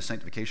 Do you have the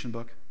Sanctification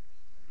book?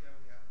 Yeah,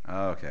 we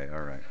have. Okay,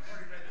 all right. I've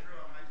already read through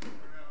them. I just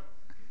want to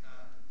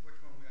know which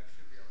one I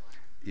should be aligned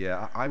with.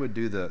 Yeah, I would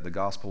do the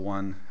Gospel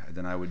one, and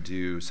then I would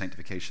do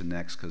Sanctification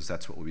next, because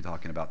that's what we'll be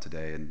talking about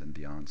today and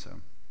beyond.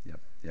 So,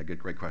 yep. Yeah,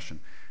 great question.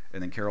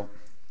 And then Carol?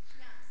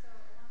 Yeah, so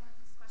along with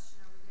this question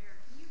over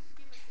there, can you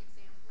give us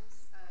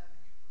examples of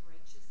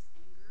righteous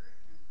anger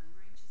and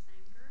unrighteous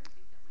anger? I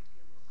think that might be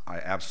a little helpful.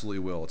 I absolutely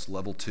will. It's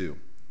level 2,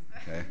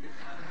 okay?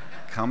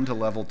 Come to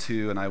level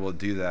 2, and I will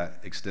do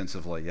that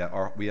extensively.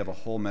 Yeah, we have a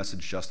whole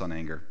message just on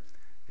anger.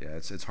 Yeah,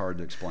 it's hard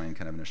to explain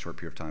kind of in a short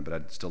period of time, but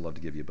I'd still love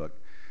to give you a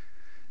book.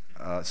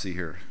 See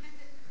here.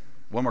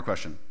 One more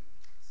question.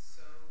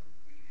 So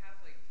when you have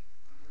like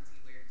a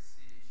multi-layered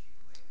sin issue,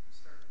 like you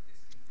start with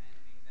discontent,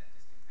 maybe that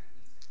discontent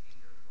leads to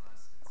anger,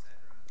 lust, etc.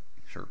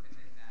 Sure. And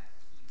then that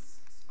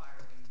keeps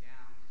spiraling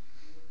down.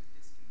 Do you deal with the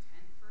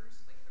discontent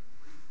first, like the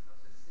root of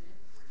the sin,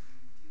 or do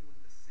you deal with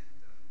the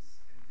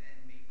symptoms and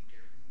then maybe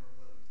they're more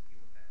willing to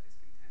deal with that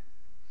discontent?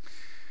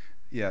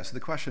 Yeah, so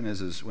the question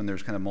is when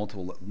there's kind of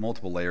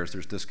multiple layers,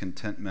 there's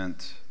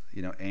discontentment,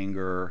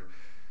 anger,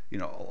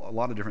 a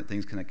lot of different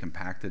things kind of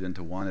compacted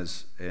into one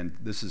and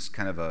this is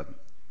kind of a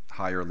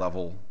higher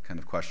level kind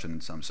of question in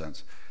some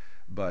sense.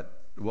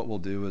 But what we'll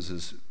do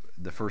is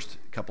the first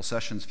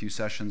few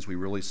sessions, we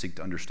really seek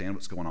to understand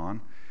what's going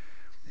on.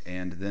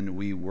 And then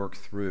we work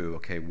through,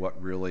 okay,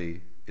 what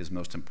really is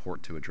most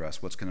important to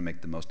address, what's going to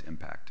make the most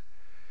impact.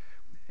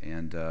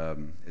 And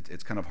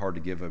it's kind of hard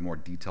to give a more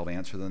detailed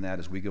answer than that.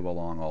 As we go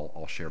along,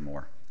 I'll share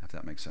more, if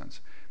that makes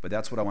sense. But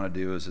that's what I want to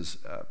do is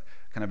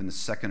kind of in the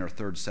second or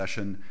third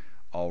session,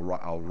 I'll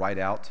write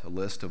out a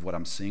list of what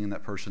I'm seeing in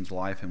that person's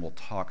life, and we'll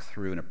talk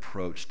through an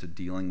approach to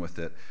dealing with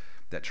it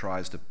that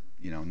tries to,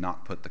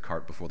 not put the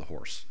cart before the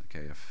horse,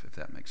 okay, if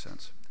that makes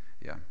sense.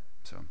 Yeah,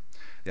 so,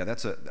 yeah,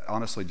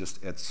 honestly,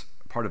 it's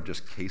part of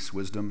just case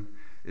wisdom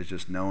is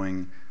just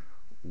knowing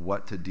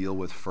what to deal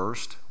with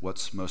first,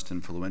 what's most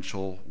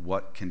influential,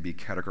 what can be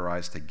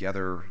categorized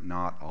together,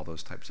 not all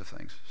those types of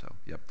things. So,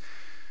 yep.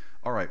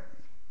 All right.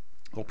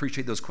 We'll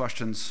appreciate those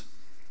questions.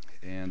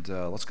 And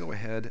let's go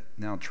ahead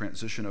now and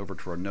transition over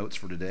to our notes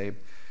for today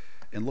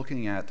and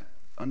looking at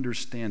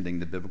understanding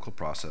the biblical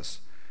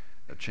process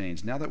of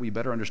change. Now that we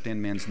better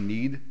understand man's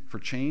need for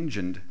change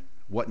and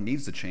what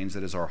needs to change,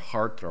 that is our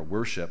heart, our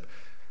worship,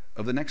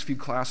 over the next few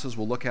classes,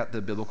 we'll look at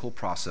the biblical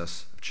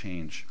process of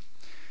change.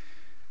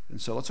 And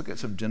so let's look at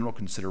some general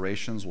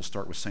considerations. We'll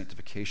start with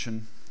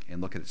sanctification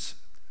and look at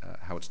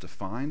how it's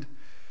defined.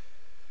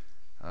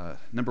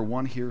 Number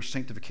 1 here,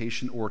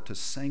 sanctification, or to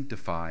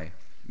sanctify,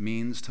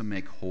 means to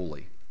make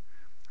holy.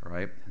 All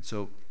right? And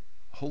so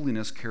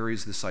holiness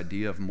carries this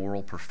idea of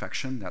moral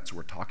perfection. That's what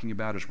we're talking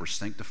about as we're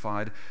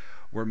sanctified.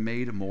 We're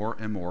made more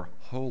and more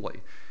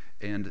holy.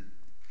 And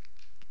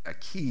a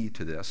key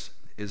to this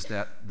is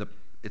that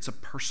it's a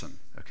person,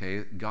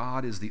 okay?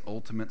 God is the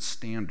ultimate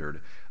standard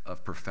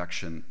of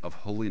perfection, of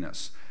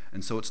holiness.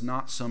 And so it's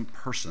not some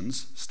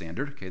person's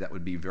standard, okay? That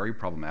would be very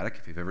problematic.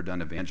 If you've ever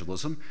done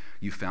evangelism,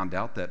 you found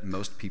out that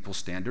most people's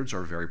standards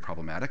are very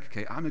problematic,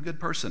 okay? I'm a good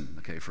person,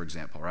 okay, for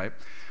example, right?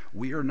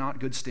 We are not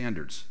good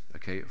standards,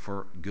 okay,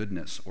 for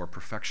goodness or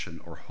perfection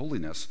or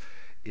holiness.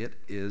 It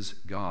is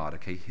God,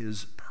 okay,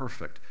 his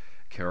perfect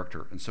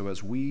character. And so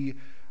as we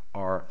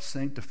are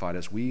sanctified,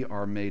 as we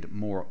are made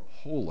more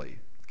holy,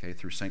 okay,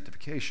 through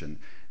sanctification,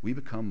 we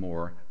become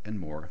more and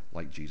more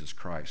like Jesus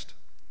Christ.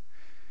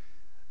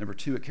 Number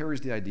 2,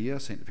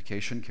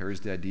 sanctification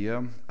carries the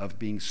idea of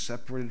being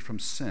separated from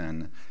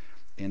sin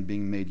and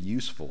being made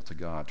useful to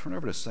God. Turn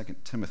over to 2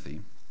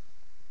 Timothy,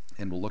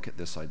 and we'll look at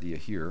this idea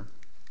here.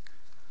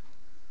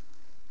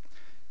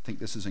 I think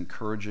this is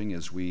encouraging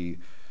as we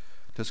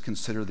just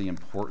consider the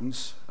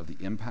importance of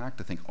the impact.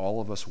 I think all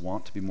of us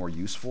want to be more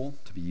useful,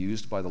 to be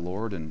used by the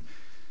Lord in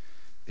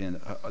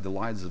the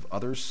lives of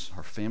others,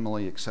 our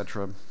family,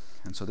 etc.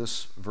 And so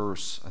this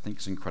verse, I think,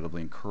 is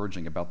incredibly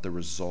encouraging about the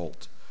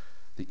result,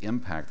 the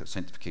impact that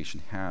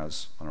sanctification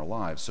has on our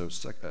lives. So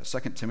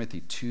 2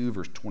 Timothy 2,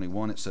 verse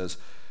 21, it says,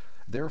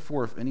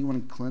 "Therefore, if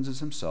anyone cleanses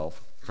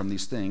himself from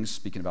these things,"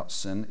 speaking about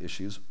sin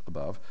issues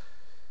above,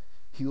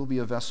 "he will be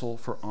a vessel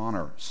for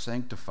honor,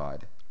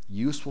 sanctified,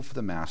 useful for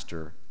the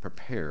master,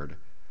 prepared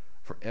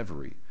for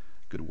every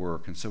good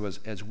work." And so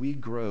as we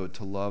grow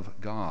to love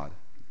God,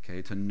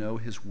 okay, to know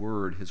his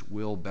word, his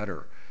will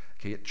better,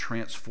 okay, it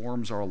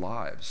transforms our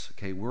lives,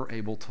 okay, we're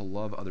able to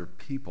love other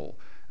people,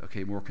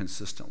 okay, more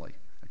consistently,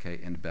 okay,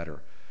 and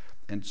better.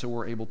 And so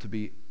we're able to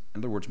be, in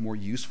other words, more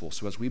useful.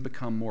 So as we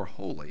become more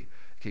holy,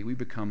 okay, we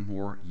become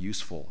more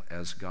useful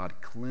as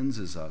God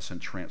cleanses us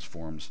and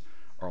transforms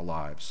our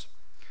lives.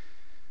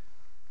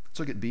 Let's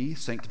look at B,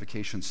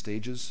 sanctification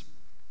stages.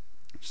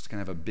 Just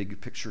kind of a big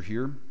picture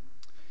here.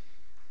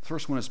 The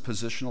first one is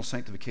positional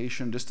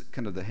sanctification. Just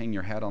kind of to hang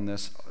your hat on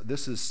this.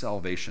 This is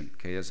salvation.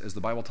 Okay, as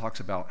the Bible talks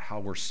about how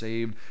we're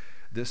saved,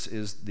 this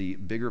is the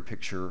bigger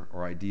picture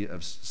or idea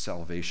of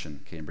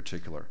salvation, okay, in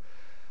particular.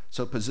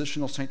 So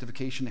positional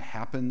sanctification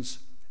happens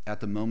at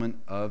the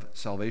moment of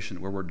salvation,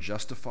 where we're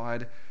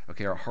justified.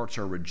 Okay, our hearts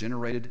are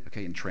regenerated,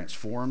 okay, and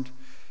transformed,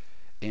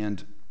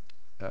 and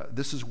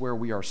this is where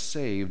we are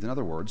saved. In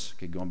other words,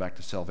 okay, going back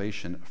to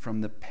salvation,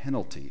 from the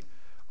penalty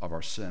of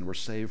our sin. We're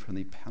saved from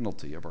the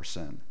penalty of our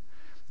sin.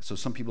 So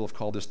some people have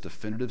called this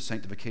definitive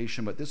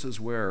sanctification, but this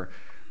is where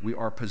we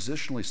are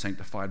positionally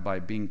sanctified by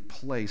being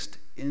placed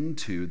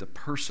into the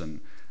person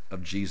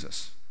of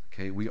Jesus. Okay,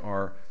 Okay, we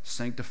are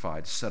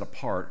sanctified, set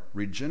apart,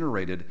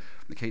 regenerated.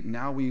 Okay,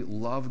 now we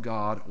love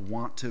God,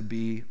 want to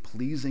be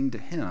pleasing to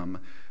Him.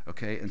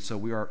 Okay, and so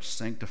we are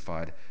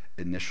sanctified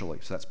initially.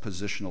 So that's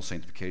positional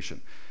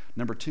sanctification.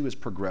 Number 2 is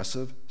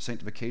progressive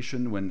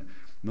sanctification. When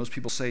most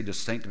people say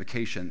just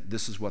sanctification,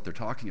 this is what they're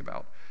talking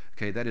about.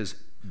 Okay, that is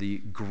the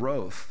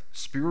growth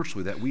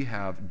spiritually that we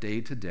have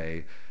day to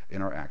day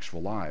in our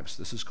actual lives.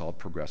 This is called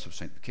progressive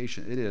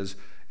sanctification. It is,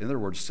 in other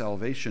words,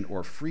 salvation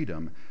or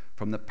freedom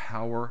from the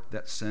power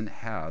that sin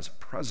has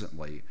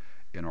presently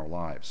in our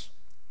lives.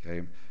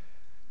 Okay,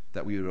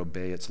 that we would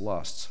obey its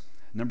lusts.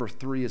 Number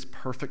 3 is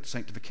perfect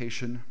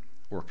sanctification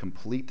or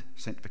complete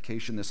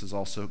sanctification. This is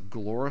also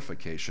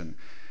glorification.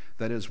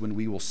 That is, when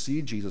we will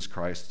see Jesus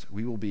Christ,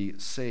 we will be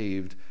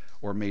saved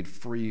or made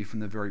free from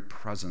the very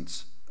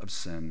presence of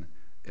sin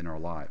in our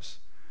lives.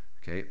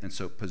 Okay, and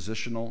so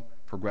positional,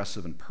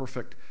 progressive, and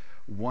perfect.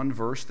 One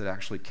verse that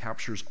actually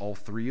captures all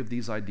 3 of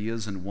these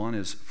ideas in one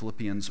is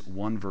Philippians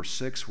 1 verse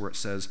 6, where it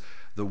says,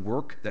 the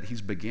work that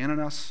He's began in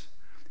us,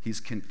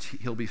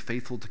 He'll be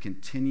faithful to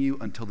continue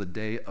until the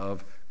day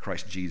of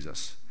Christ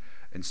Jesus.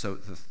 And so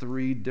the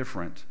 3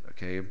 different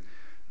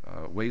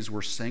ways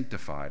we're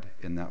sanctified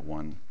in that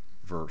one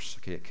verse.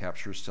 Okay, it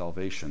captures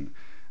salvation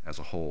as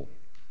a whole.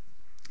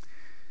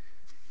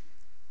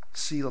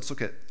 C, let's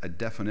look at a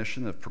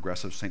definition of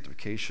progressive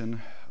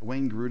sanctification.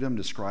 Wayne Grudem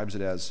describes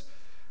it as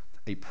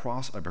a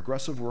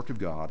progressive work of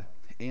God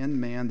and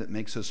man that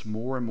makes us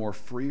more and more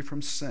free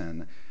from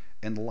sin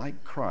and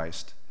like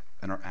Christ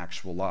in our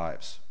actual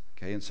lives.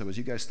 Okay, and so as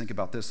you guys think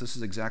about this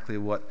is exactly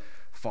what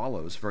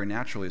follows very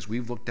naturally. As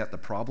we've looked at the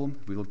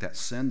problem, we looked at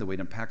sin, the way it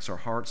impacts our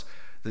hearts,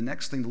 the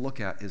next thing to look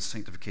at is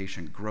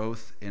sanctification,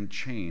 growth and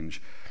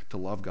change to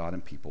love God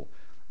and people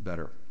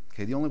better.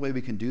 Okay, the only way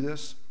we can do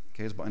this,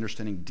 is by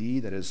understanding D,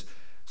 that is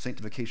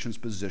sanctification's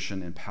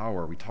position and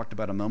power. We talked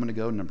about a moment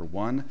ago, number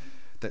 1,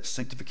 that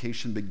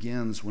sanctification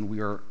begins when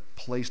we are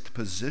placed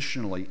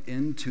positionally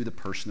into the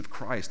person of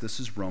Christ. This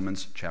is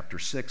Romans chapter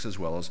 6, as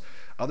well as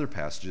other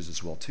passages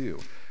as well too.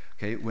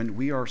 Okay, when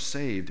we are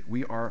saved,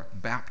 we are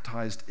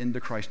baptized into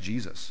Christ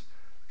Jesus.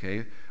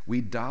 Okay,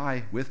 we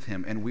die with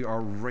Him and we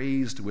are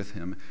raised with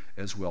Him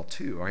as well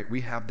too. All right,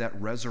 we have that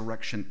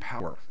resurrection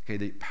power. Okay,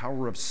 the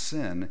power of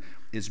sin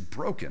is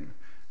broken.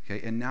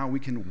 Okay, and now we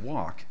can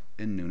walk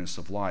in newness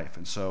of life.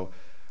 And so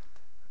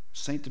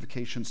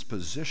sanctification's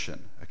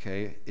position,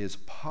 is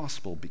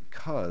possible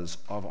because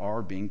of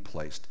our being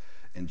placed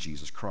in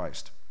Jesus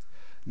Christ.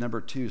 Number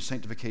 2,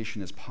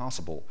 sanctification is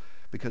possible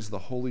because the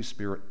Holy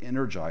Spirit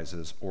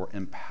energizes or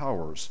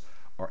empowers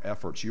our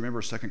efforts. You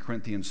remember 2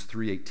 Corinthians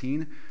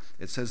 3:18?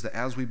 It says that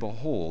as we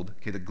behold,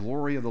 the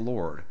glory of the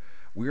Lord,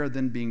 we are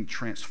then being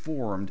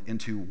transformed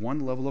into one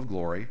level of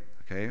glory,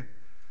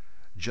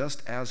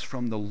 just as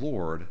from the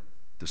Lord,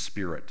 the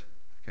Spirit,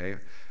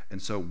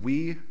 And so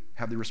we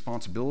have the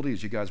responsibility,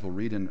 as you guys will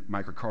read in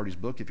Mike Riccardi's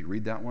book, if you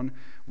read that one,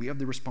 we have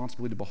the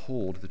responsibility to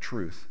behold the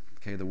truth,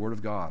 the Word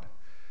of God.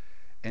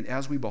 And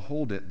as we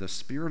behold it, the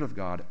Spirit of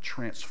God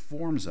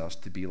transforms us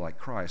to be like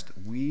Christ.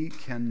 We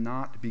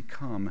cannot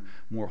become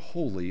more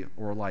holy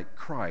or like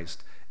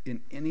Christ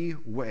in any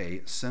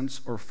way,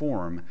 sense, or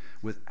form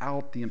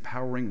without the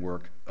empowering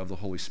work of the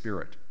Holy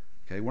Spirit.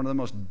 One of the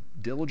most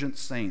diligent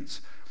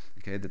saints,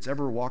 that's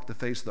ever walked the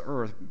face of the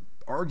earth,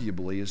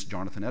 arguably, is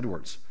Jonathan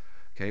Edwards.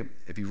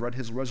 If you've read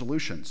his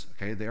resolutions,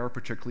 they are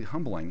particularly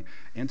humbling,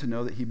 and to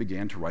know that he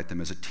began to write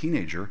them as a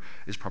teenager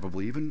is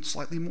probably even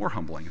slightly more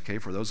humbling,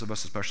 for those of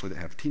us especially that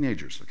have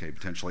teenagers,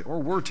 potentially,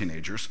 or were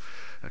teenagers,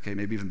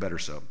 maybe even better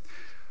so.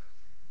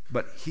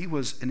 But he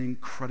was an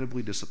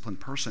incredibly disciplined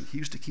person. He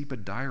used to keep a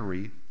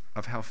diary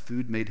of how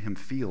food made him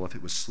feel, if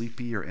it was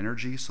sleepy or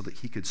energy, so that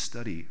he could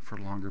study for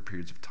longer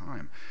periods of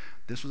time.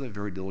 This was a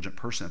very diligent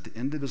person. At the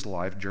end of his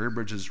life, Jerry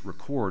Bridges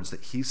records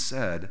that he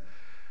said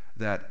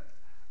that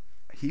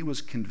he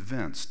was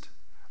convinced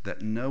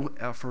that no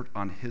effort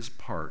on his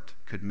part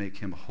could make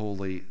him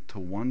holy to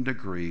one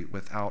degree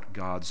without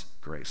God's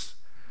grace.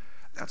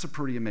 That's a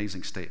pretty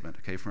amazing statement,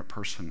 from a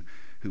person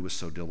who was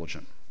so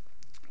diligent.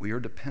 We are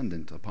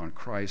dependent upon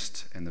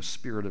Christ and the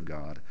Spirit of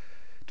God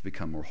to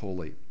become more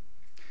holy.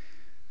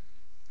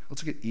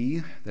 Let's look at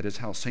E, that is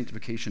how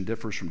sanctification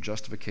differs from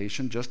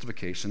justification.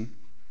 Justification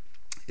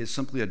is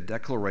simply a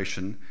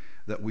declaration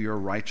that we are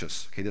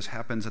righteous. This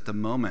happens at the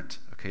moment,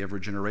 of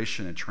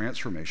regeneration and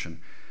transformation,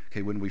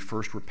 when we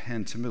first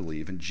repent and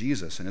believe in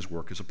Jesus and His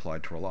work is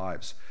applied to our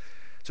lives.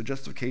 So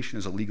justification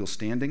is a legal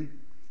standing.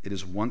 It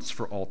is once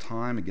for all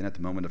time, again at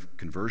the moment of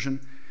conversion.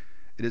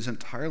 It is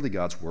entirely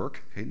God's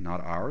work,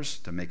 not ours,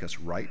 to make us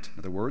right, in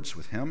other words,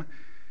 with Him.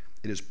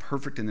 It is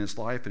perfect in His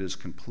life. It is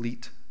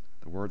complete,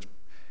 in other words.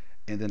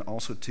 And then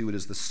also, too, it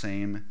is the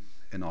same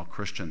in all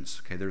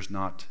Christians. There's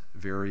not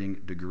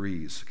varying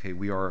degrees.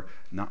 We are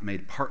not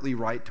made partly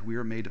right. We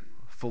are made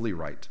fully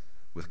right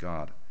with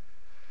God.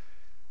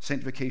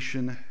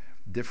 Sanctification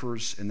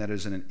differs in that it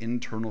is an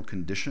internal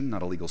condition,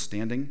 not a legal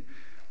standing.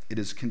 It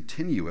is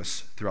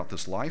continuous throughout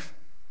this life.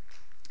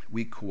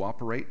 We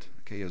cooperate,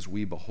 as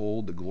we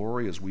behold the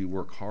glory, as we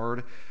work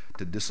hard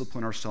to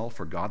discipline ourselves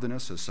for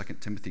godliness, as 2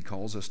 Timothy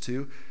calls us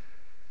to.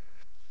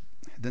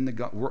 then the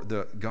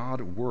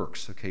God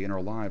works, okay, in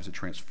our lives to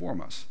transform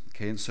us,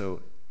 okay? And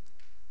so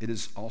it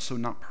is also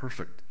not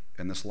perfect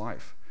in this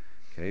life,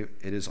 okay?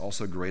 It is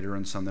also greater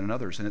in some than in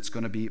others, and it's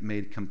going to be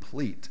made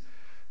complete,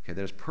 okay?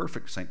 That is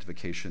perfect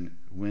sanctification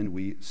when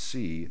we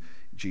see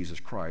Jesus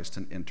Christ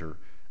and enter,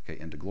 okay,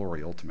 into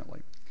glory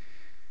ultimately.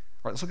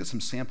 All right, let's look at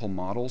some sample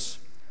models.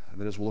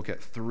 That is, we'll look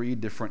at 3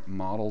 different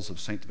models of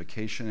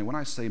sanctification. And when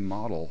I say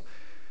model,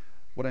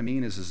 what I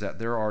mean is that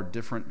there are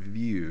different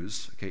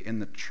views, okay, in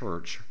the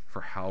church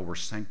for how we're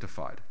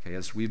sanctified. Okay,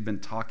 as we've been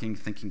talking,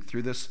 thinking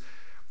through this,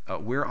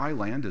 where I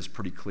land is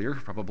pretty clear,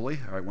 probably,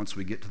 all right, once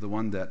we get to the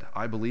one that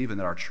I believe and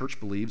that our church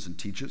believes and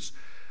teaches.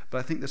 But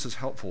I think this is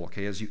helpful,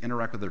 okay, as you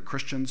interact with other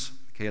Christians.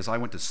 Okay, as I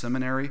went to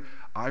seminary,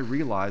 I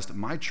realized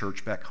my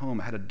church back home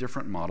had a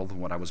different model than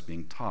what I was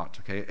being taught,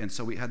 okay? And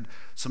so we had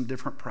some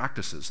different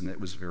practices, and it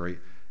was very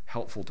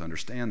helpful to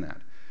understand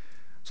that.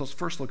 So let's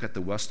first look at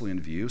the Wesleyan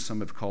view.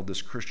 Some have called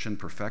this Christian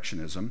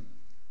perfectionism.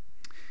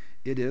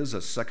 It is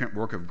a second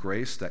work of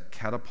grace that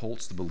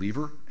catapults the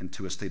believer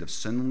into a state of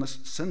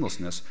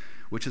sinlessness,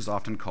 which is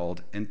often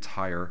called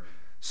entire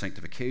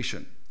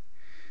sanctification.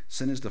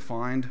 Sin is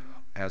defined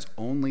as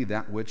only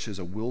that which is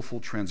a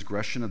willful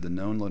transgression of the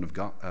known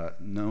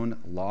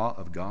law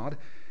of God.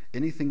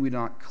 Anything we do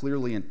not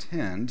clearly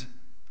intend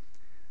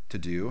to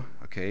do,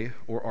 okay,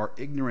 or are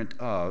ignorant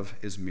of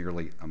is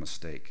merely a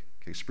mistake.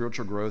 Okay,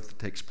 spiritual growth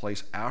takes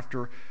place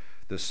after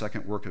the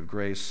second work of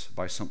grace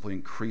by simply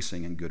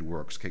increasing in good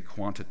works, okay,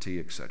 quantity,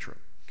 etc.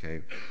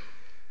 Okay,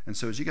 and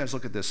so as you guys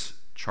look at this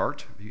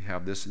chart, you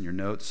have this in your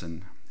notes,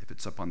 and if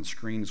it's up on the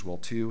screen as well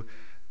too,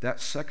 that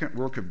second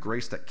work of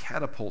grace that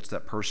catapults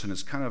that person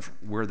is kind of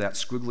where that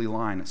squiggly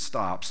line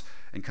stops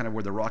and kind of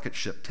where the rocket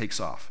ship takes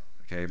off.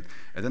 Okay,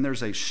 and then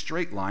there's a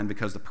straight line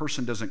because the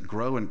person doesn't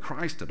grow in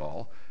Christ at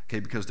all, okay,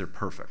 because they're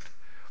perfect.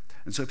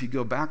 And so if you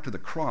go back to the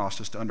cross,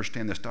 just to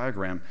understand this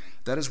diagram,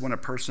 that is when a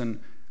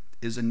person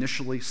is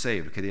initially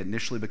saved, okay, they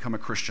initially become a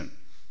Christian.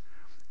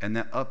 And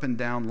that up and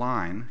down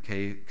line,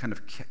 okay, kind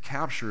of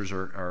captures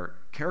or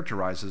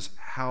characterizes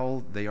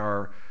how they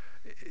are,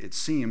 it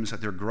seems that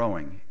they're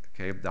growing,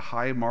 okay. The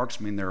high marks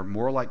mean they're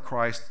more like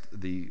Christ,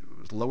 the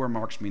lower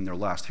marks mean they're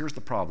less. Here's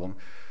the problem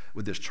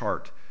with this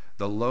chart.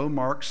 The low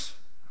marks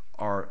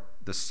are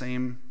the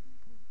same,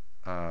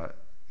 they're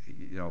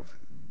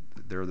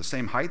the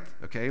same height,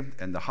 okay,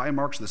 and the high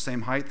marks are the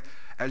same height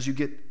as you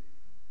get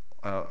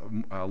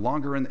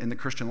longer in the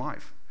Christian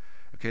life.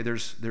 Okay,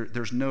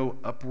 there's no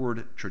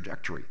upward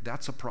trajectory.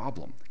 That's a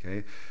problem.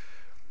 Okay,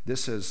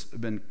 this has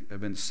been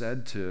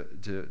said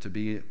to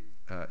be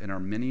an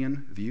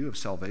Arminian view of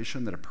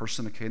salvation, that a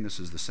person, okay, and this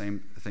is the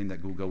same thing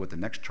that will go with the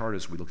next chart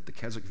as we look at the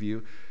Keswick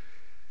view,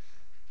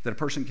 that a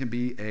person can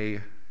be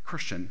a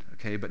Christian,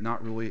 okay, but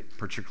not really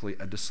particularly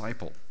a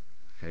disciple,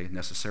 okay,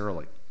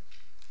 necessarily.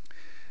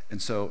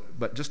 And so,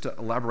 but just to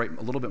elaborate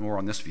a little bit more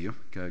on this view,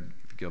 okay,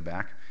 if you go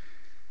back,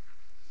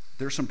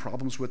 there's some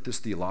problems with this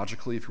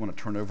theologically. If you want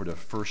to turn over to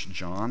 1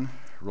 John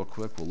real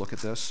quick, we'll look at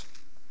this.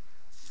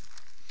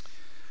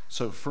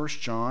 So 1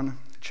 John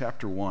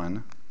chapter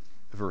 1,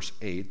 verse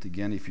 8,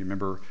 again, if you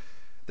remember,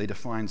 they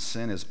define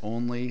sin as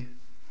only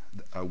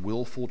a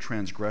willful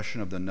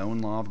transgression of the known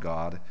law of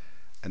God,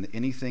 and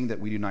anything that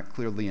we do not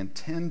clearly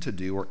intend to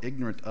do or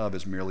ignorant of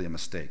is merely a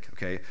mistake,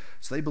 okay?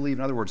 So they believe,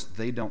 in other words,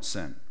 they don't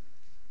sin.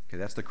 Okay,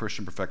 that's the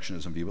Christian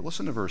perfectionism view. But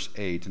listen to verse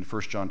 8 in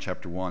 1 John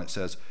chapter 1. It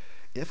says,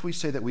 if we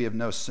say that we have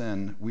no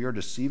sin, we are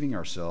deceiving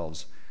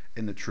ourselves,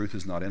 and the truth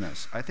is not in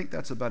us. I think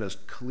that's about as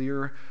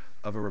clear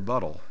of a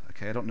rebuttal.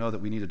 Okay, I don't know that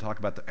we need to talk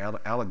about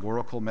the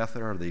allegorical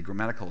method or the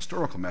grammatical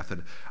historical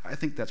method. I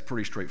think that's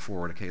pretty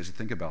straightforward, okay, as you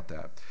think about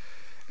that.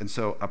 And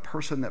so a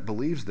person that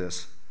believes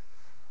this,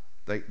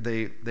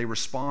 they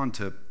respond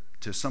to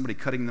somebody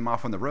cutting them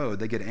off on the road.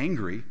 They get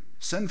angry,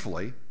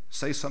 sinfully,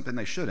 say something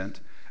they shouldn't,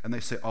 and they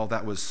say, oh,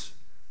 that was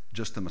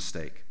just a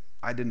mistake.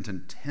 I didn't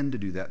intend to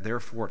do that,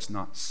 therefore it's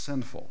not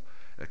sinful.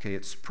 Okay,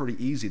 it's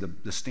pretty easy.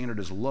 The standard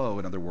is low,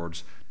 in other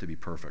words, to be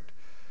perfect.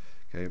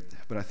 Okay,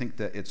 but I think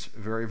that it's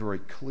very, very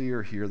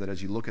clear here that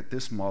as you look at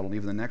this model, and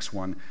even the next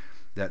one,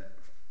 that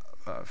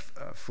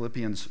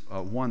Philippians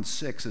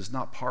 1:6 is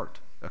not part,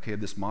 okay, of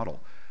this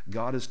model.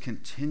 God is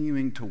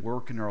continuing to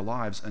work in our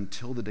lives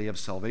until the day of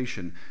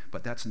salvation,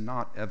 but that's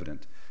not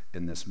evident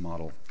in this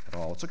model at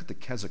all. Let's look at the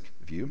Keswick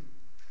view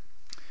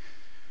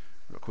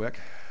real quick.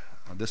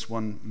 This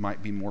one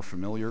might be more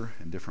familiar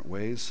in different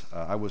ways.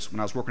 When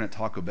I was working at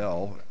Taco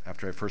Bell,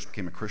 after I first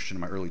became a Christian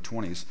in my early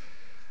 20s,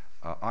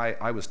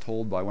 I was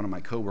told by one of my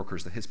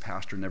coworkers that his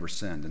pastor never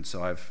sinned, and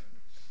so I've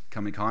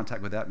come in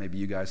contact with that. Maybe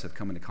you guys have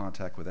come into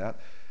contact with that.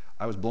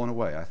 I was blown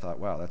away. I thought,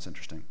 wow, that's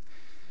interesting.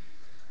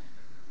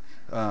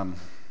 The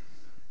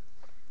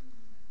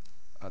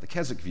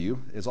Keswick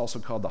view is also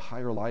called the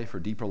higher life or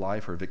deeper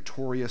life or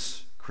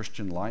victorious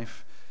Christian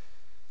life.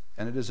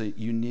 And it is a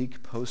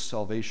unique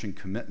post-salvation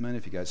commitment.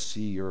 If you guys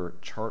see your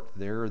chart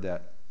there,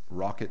 that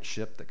rocket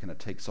ship that kind of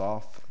takes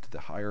off to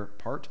the higher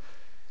part,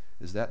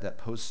 is that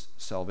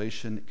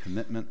post-salvation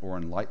commitment or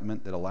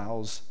enlightenment that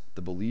allows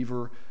the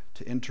believer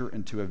to enter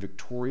into a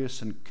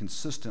victorious and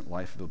consistent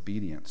life of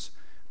obedience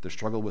The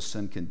struggle with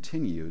sin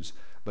continues,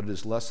 but it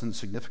is lessened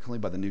significantly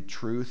by the new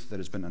truth that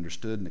has been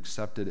understood and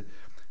accepted.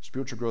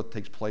 Spiritual growth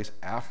takes place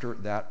after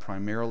that,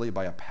 primarily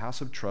by a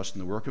passive trust in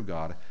the work of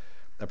God,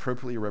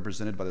 appropriately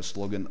represented by the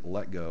slogan,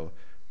 let go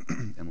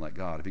and let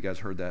God. Have you guys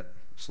heard that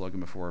slogan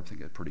before? I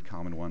think it's a pretty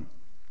common one.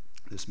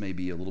 This may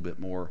be a little bit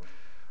more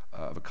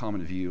of a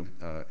common view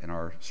in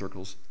our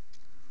circles,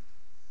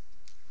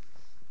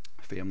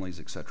 families,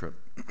 etc.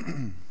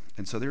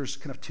 And so there's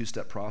kind of a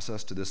two-step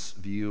process to this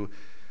view.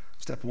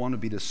 Step one would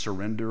be to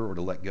surrender or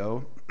to let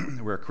go,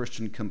 where a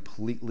Christian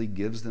completely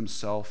gives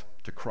themselves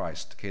to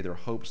Christ, okay, their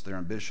hopes, their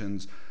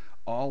ambitions,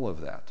 all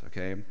of that,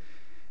 okay?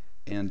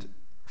 And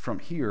from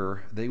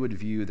here, they would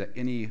view that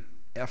any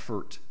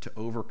effort to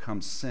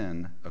overcome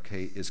sin,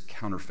 okay, is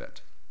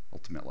counterfeit,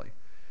 ultimately.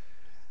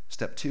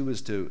 Step two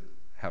is to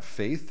have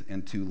faith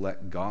and to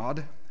let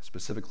God,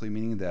 specifically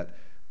meaning that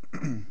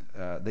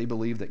they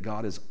believe that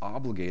God is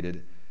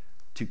obligated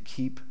to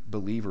keep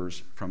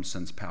believers from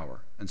sin's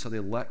power. And so they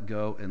let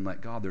go and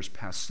let God. There's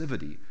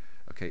passivity,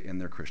 okay, in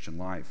their Christian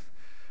life.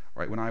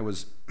 All right, when I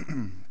was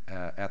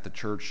at the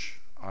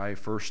church I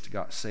first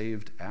got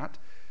saved at,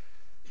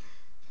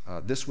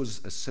 this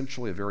was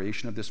essentially a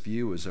variation of this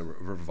view as a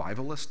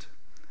revivalist.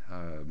 I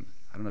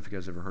don't know if you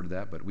guys ever heard of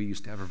that, but we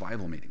used to have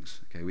revival meetings.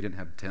 Okay, we didn't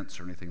have tents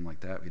or anything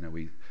like that. You know,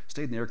 we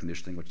stayed in the air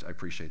conditioning, which I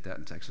appreciate that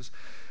in Texas.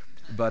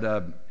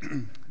 But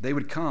they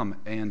would come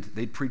and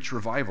they'd preach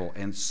revival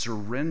and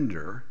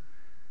surrender,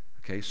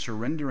 okay,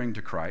 surrendering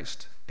to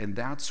Christ. And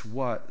that's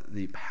what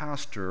the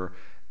pastor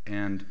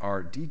and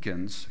our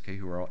deacons, okay,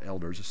 who are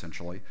elders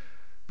essentially,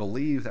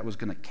 believed that was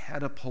going to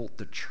catapult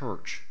the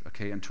church,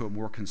 okay, into a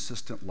more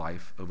consistent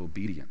life of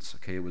obedience.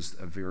 Okay, it was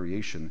a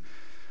variation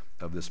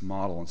of this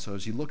model. And so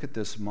as you look at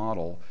this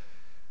model,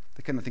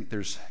 they kind of think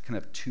there's kind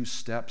of two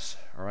steps,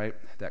 all right?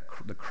 That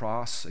the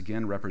cross,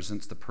 again,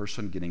 represents the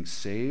person getting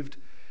saved.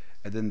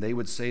 And then they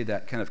would say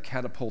that kind of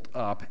catapult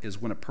up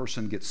is when a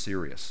person gets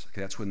serious.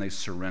 Okay, that's when they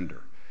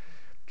surrender.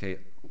 Okay,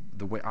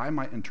 the way I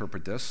might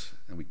interpret this,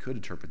 and we could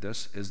interpret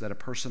this, is that a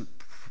person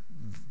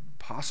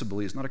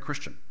possibly is not a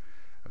Christian,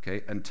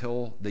 okay,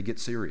 until they get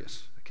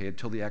serious, okay,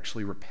 until they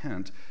actually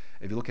repent.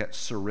 If you look at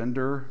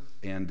surrender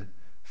and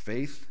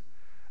faith,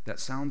 that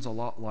sounds a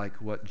lot like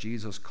what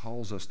Jesus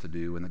calls us to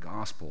do in the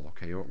gospel,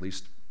 okay, or at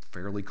least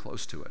fairly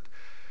close to it.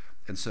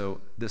 And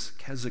so this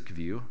Keswick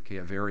view, okay,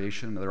 a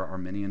variation, another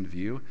Arminian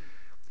view,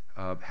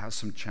 has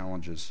some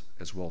challenges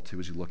as well too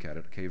as you look at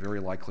it. Okay, very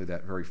likely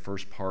that very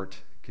first part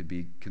could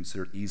be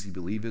considered easy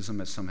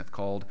believism, as some have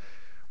called.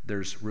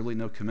 There's really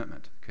no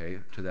commitment, okay,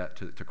 to that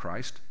to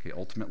Christ. Okay,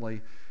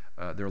 ultimately,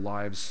 their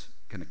lives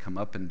kind of come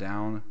up and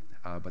down,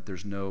 but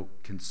there's no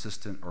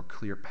consistent or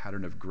clear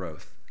pattern of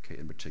growth. Okay,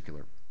 in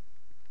particular.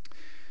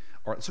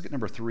 All right, let's look at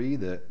number 3,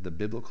 the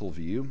biblical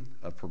view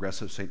of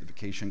progressive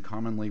sanctification,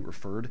 commonly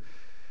referred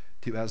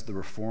to as the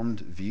Reformed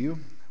view.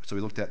 So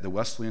we looked at the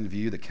Wesleyan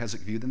view, the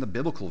Keswick view, then the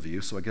biblical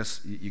view. So I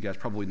guess you guys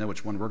probably know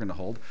which one we're going to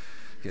hold.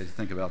 You guys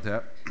think about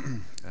that.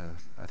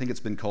 I think it's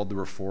been called the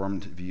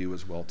Reformed view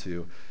as well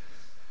too.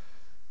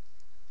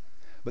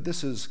 But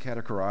this is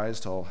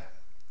categorized, I'll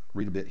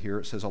read a bit here.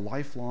 It says a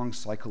lifelong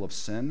cycle of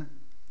sin,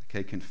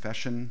 okay,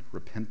 confession,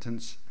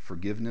 repentance,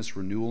 forgiveness,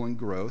 renewal, and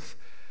growth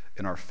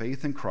in our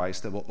faith in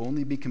Christ that will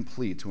only be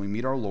complete when we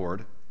meet our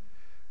Lord.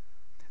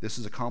 This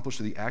is accomplished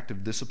through the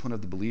active discipline of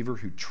the believer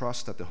who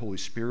trusts that the Holy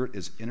Spirit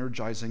is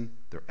energizing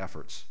their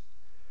efforts.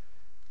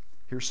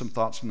 Here's some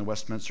thoughts from the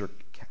Westminster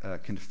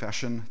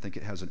Confession. I think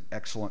it has an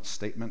excellent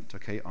statement,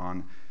 okay,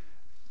 on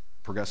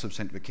progressive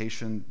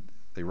sanctification.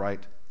 They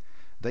write,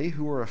 "They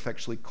who are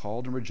effectually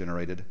called and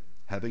regenerated,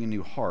 having a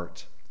new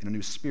heart and a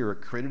new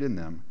spirit created in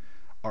them,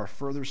 are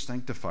further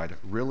sanctified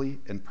really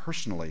and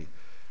personally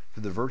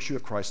through the virtue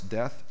of Christ's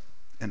death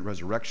and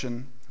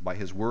resurrection by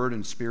his word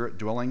and spirit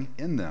dwelling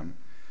in them.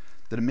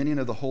 The dominion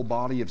of the whole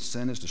body of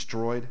sin is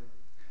destroyed,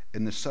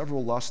 and the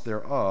several lusts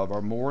thereof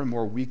are more and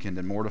more weakened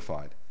and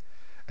mortified,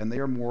 and they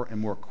are more and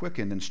more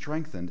quickened and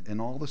strengthened in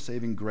all the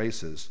saving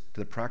graces to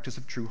the practice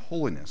of true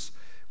holiness,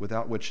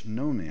 without which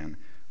no man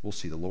will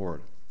see the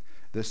Lord.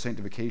 This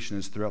sanctification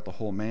is throughout the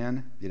whole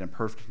man, yet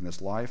imperfect in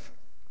this life.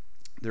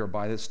 There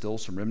abideth still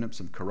some remnants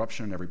of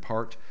corruption in every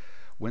part,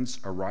 whence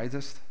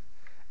ariseth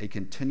a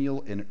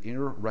continual and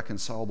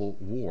irreconcilable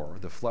war,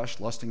 the flesh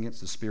lusting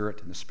against the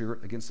spirit, and the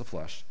spirit against the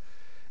flesh,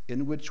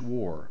 in which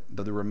war,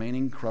 though the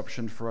remaining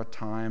corruption for a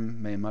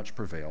time may much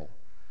prevail,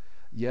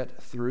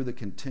 yet through the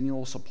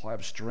continual supply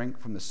of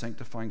strength from the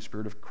sanctifying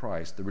Spirit of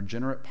Christ, the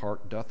regenerate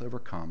part doth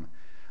overcome,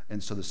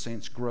 and so the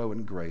saints grow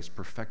in grace,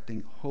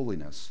 perfecting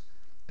holiness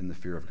in the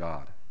fear of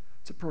God."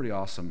 It's a pretty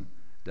awesome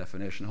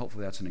definition.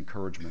 Hopefully that's an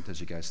encouragement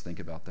as you guys think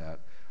about that,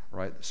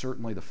 right?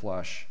 Certainly the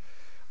flesh,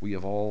 we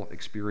have all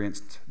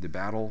experienced the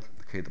battle,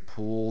 okay, the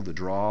pull, the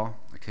draw,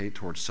 okay,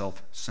 towards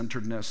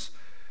self-centeredness,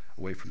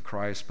 away from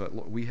Christ,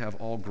 but we have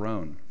all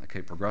grown,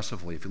 okay,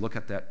 progressively. If you look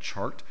at that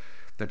chart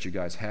that you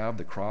guys have,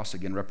 the cross,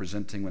 again,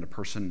 representing when a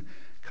person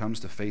comes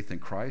to faith in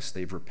Christ,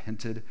 they've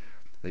repented,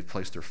 they've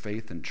placed their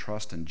faith and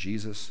trust in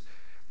Jesus,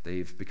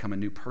 they've become a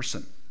new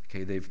person,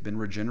 okay, they've been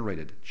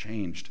regenerated,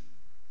 changed.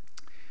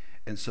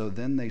 And so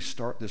then they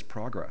start this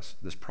process,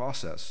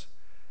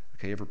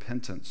 okay, of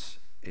repentance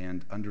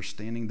and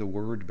understanding the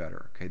word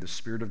better, okay, the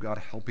Spirit of God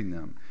helping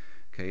them,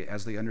 okay,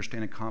 as they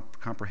understand and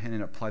comprehend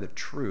and apply the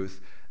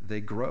truth, they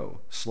grow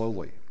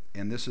slowly.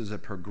 And this is a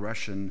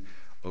progression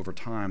over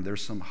time.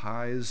 There's some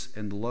highs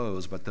and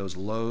lows, but those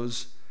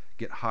lows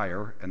get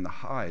higher and the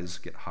highs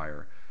get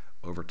higher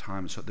over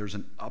time. So there's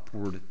an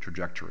upward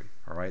trajectory,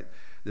 all right?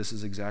 This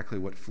is exactly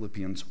what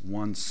Philippians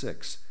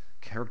 1:6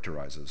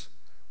 characterizes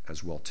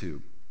as well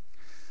too.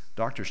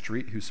 Dr.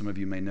 Street, who some of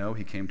you may know,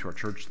 he came to our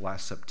church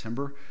last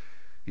September.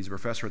 He's a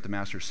professor at the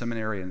Master's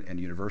Seminary and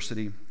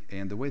University,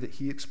 and the way that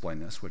he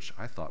explained this, which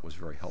I thought was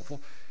very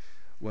helpful,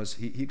 was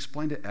he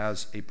explained it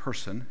as a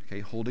person,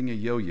 okay, holding a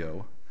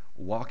yo-yo,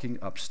 walking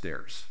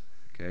upstairs,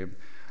 okay,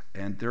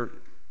 and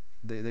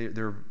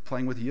they're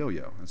playing with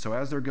yo-yo, and so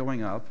as they're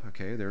going up,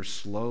 okay, they're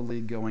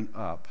slowly going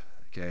up,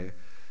 okay,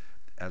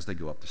 as they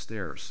go up the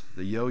stairs.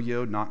 The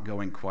yo-yo not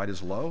going quite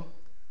as low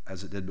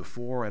as it did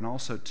before, and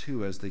also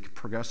too as they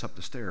progress up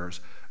the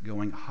stairs,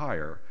 going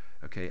higher,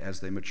 okay,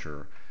 as they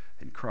mature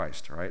in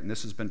Christ, all right? And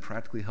this has been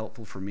practically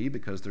helpful for me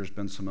because there's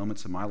been some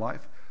moments in my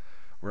life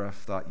where I've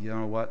thought, you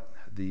know what,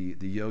 the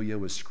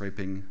yo-yo is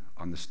scraping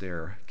on the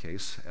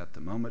staircase at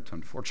the moment.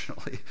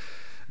 Unfortunately,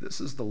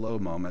 this is the low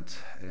moment,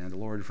 and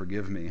Lord,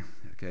 forgive me,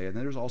 okay? And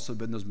there's also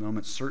been those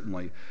moments,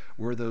 certainly,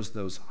 where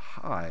those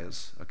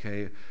highs,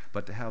 okay,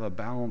 but to have a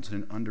balance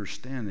and an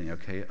understanding,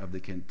 okay, of the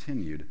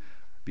continued,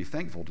 be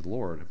thankful to the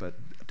Lord, but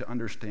to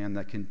understand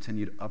that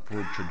continued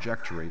upward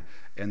trajectory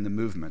and the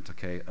movement,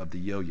 okay, of the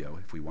yo-yo,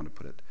 if we want to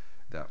put it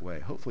that way.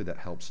 Hopefully that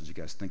helps as you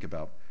guys think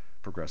about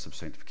progressive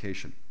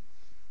sanctification.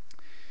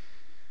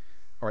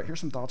 All right,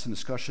 here's some thoughts and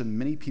discussion.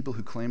 Many people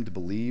who claim to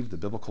believe the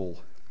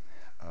biblical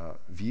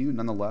view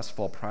nonetheless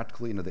fall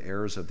practically into the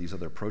errors of these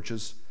other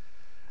approaches.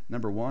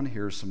 Number one,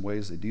 here's some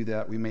ways they do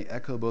that. We may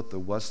echo both the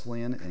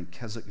Wesleyan and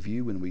Keswick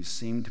view when we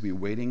seem to be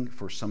waiting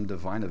for some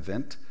divine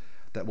event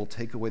that will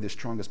take away the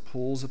strongest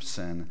pulls of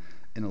sin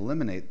and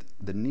eliminate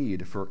the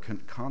need for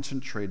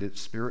concentrated,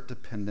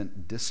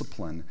 spirit-dependent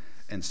discipline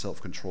and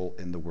self-control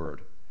in the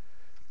Word.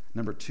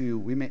 Number two,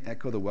 we may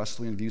echo the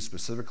Wesleyan view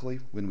specifically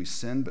when we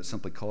sin but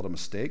simply call it a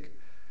mistake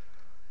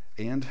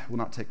and will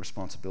not take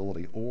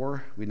responsibility,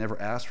 or we never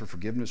ask for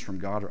forgiveness from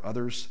God or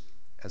others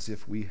as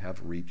if we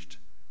have reached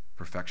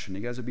perfection.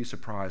 You guys would be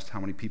surprised how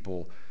many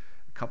people,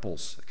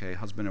 couples, okay,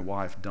 husband and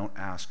wife, don't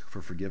ask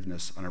for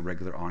forgiveness on a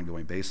regular,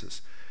 ongoing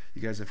basis.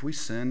 You guys, if we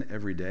sin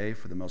every day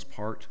for the most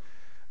part,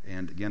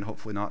 and again,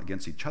 hopefully not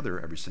against each other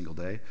every single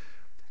day,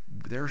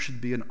 there should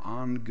be an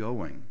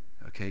ongoing,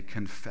 okay,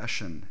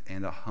 confession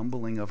and a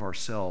humbling of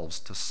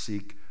ourselves to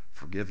seek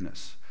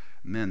forgiveness.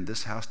 Men,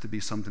 this has to be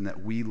something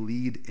that we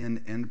lead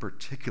in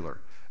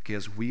particular, okay,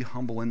 as we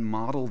humble and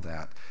model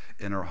that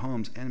in our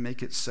homes and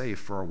make it safe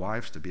for our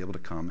wives to be able to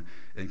come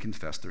and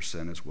confess their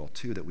sin as well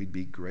too, that we'd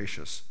be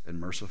gracious and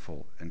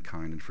merciful and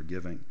kind and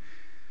forgiving.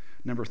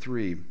 Number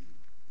three,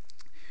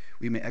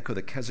 we may echo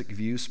the Keswick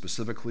view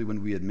specifically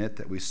when we admit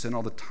that we sin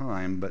all the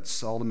time, but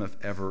seldom, if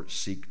ever,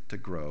 seek to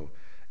grow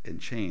and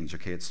change.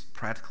 Okay, it's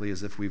practically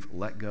as if we've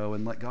let go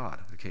and let God.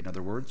 Okay, in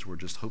other words, we're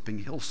just hoping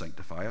He'll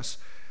sanctify us,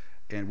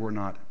 and we're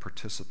not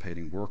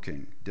participating,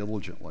 working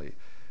diligently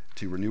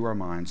to renew our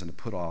minds and to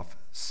put off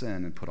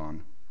sin and put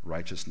on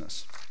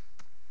righteousness.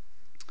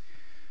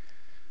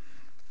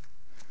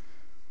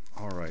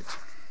 All right.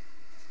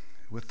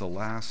 With the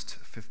last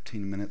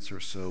 15 minutes or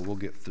so, we'll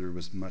get through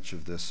as much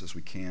of this as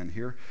we can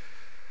here.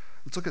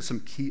 Let's look at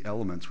some key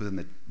elements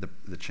within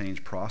the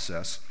change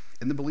process.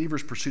 In the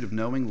believer's pursuit of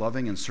knowing,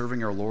 loving, and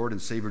serving our Lord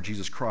and Savior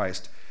Jesus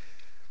Christ,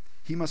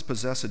 he must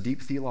possess a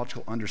deep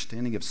theological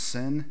understanding of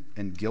sin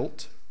and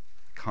guilt,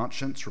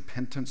 conscience,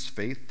 repentance,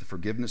 faith,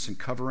 forgiveness and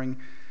covering,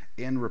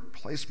 and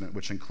replacement,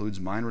 which includes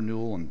mind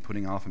renewal and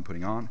putting off and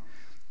putting on,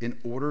 in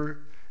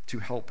order to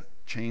help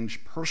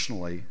change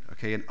personally,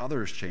 okay, and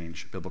others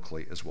change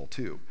biblically as well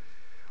too.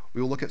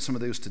 We will look at some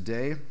of those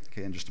today,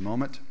 okay, in just a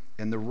moment,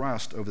 and the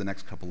rest over the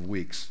next couple of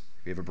weeks.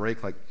 We have a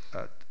break like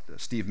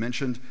Steve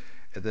mentioned,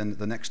 and then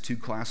the next two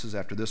classes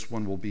after this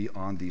one will be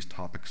on these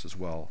topics as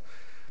well.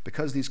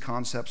 Because these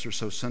concepts are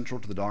so central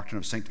to the doctrine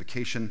of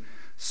sanctification,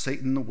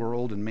 Satan, the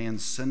world, and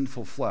man's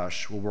sinful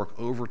flesh will work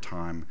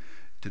overtime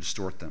to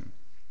distort them.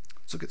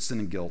 Let's look at sin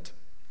and guilt.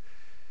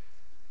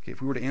 Okay,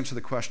 if we were to answer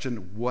the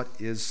question, what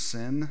is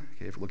sin?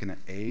 Okay, if we're looking at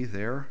A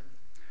there,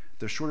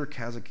 the Shorter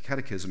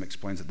Catechism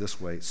explains it this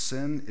way: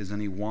 sin is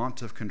any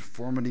want of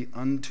conformity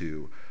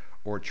unto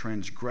or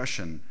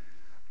transgression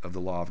of the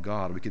law of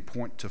God. We could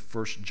point to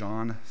 1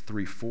 John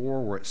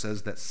 3:4, where it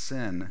says that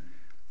sin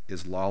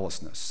is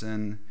lawlessness.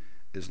 Sin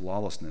is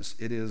lawlessness.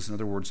 It is, in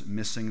other words,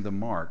 missing the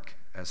mark,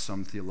 as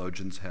some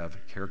theologians have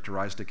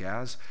characterized it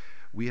as.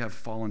 We have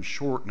fallen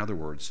short, in other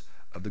words,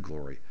 of the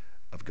glory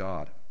of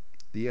God.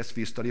 The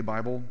ESV Study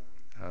Bible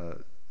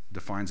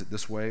defines it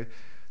this way: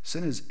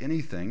 sin is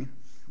anything,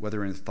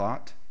 whether in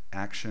thought,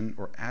 action,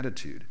 or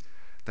attitude,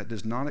 that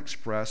does not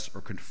express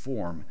or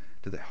conform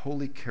to the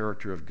holy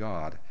character of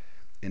God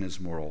in His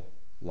moral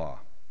law.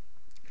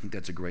 I think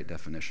that's a great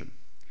definition.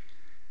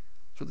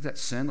 So look at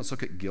sin. Let's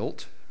look at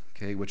guilt.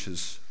 okay, which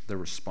is the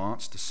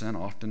response to sin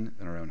often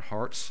in our own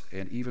hearts,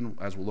 and even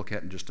as we'll look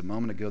at in just a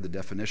moment ago, the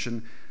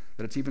definition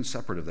that it's even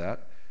separate of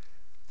that.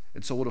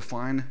 And so we'll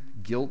define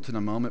guilt in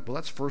a moment, but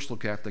let's first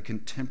look at the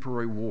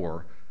contemporary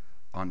war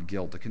on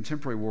guilt. The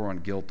contemporary war on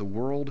guilt, the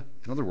world,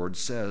 in other words,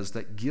 says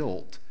that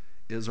guilt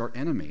is our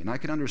enemy, and I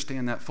can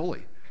understand that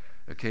fully.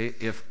 Okay,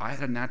 if I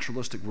had a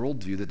naturalistic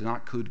worldview that did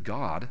not include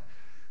God,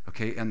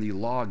 okay, and the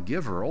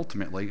lawgiver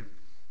ultimately,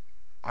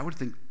 I would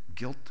think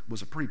guilt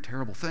was a pretty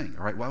terrible thing,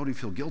 all right? Why would we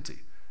feel guilty?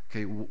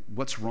 Okay,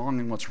 what's wrong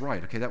and what's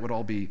right? Okay, that would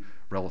all be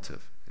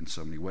relative in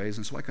so many ways,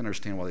 and so I can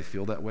understand why they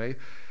feel that way.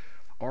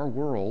 Our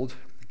world,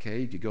 okay,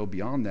 you could go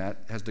beyond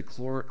that, has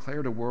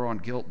declared a war on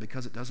guilt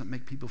because it doesn't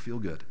make people feel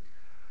good.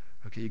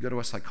 Okay, you go to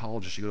a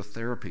psychologist, you go to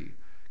therapy,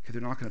 okay,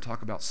 they're not going to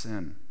talk about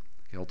sin.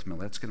 Okay,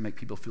 ultimately, that's going to make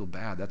people feel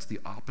bad. That's the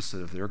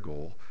opposite of their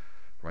goal,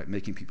 right?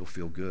 Making people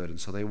feel good, and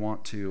so they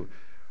want to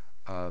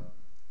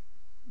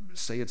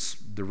say it's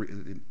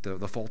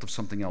the fault of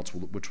something else,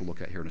 which we'll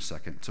look at here in a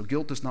second. So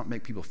guilt does not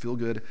make people feel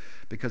good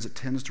because it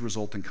tends to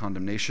result in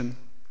condemnation,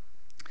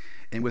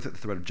 and with it the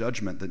threat of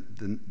judgment.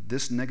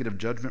 This negative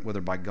judgment, whether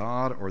by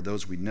God or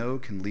those we know,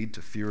 can lead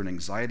to fear and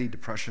anxiety,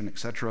 depression,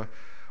 etc.,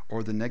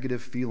 or the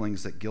negative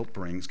feelings that guilt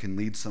brings can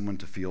lead someone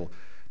to feel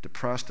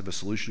depressed if a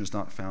solution is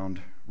not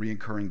found.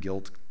 Reoccurring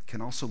guilt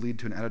can also lead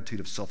to an attitude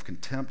of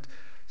self-contempt,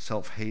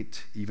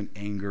 self-hate, even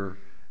anger,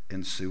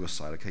 and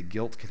suicide. Okay,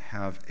 guilt can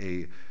have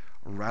a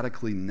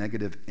radically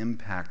negative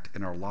impact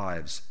in our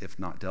lives if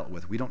not dealt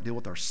with. We don't deal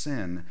with our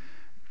sin,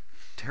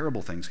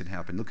 terrible things can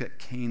happen. Look at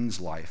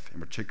Cain's life in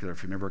particular,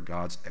 if you remember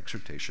God's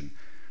exhortation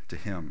to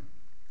him.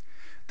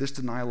 This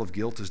denial of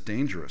guilt is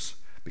dangerous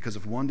because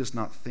if one does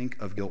not think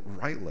of guilt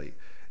rightly,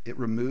 it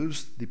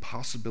removes the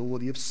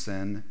possibility of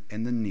sin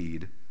and the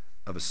need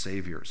of a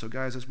Savior. So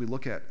guys, as we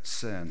look at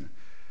sin,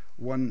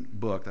 one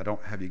book that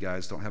you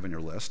guys don't have on your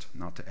list,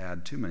 not to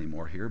add too many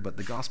more here, but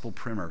The Gospel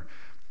Primer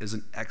is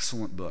an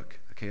excellent book.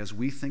 Okay, as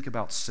we think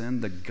about sin,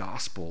 the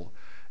gospel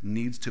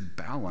needs to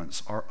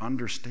balance our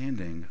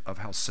understanding of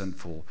how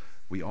sinful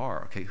we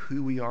are, okay,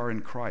 who we are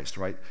in Christ,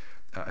 right?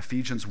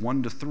 Ephesians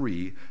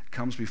 1-3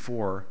 comes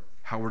before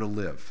how we're to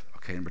live,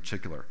 okay, in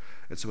particular.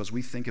 And so as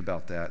we think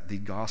about that, the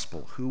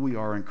gospel, who we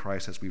are in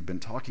Christ, as we've been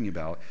talking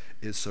about,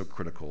 is so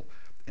critical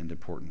and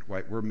important,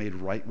 right? We're made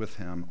right with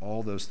him.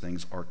 All those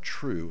things are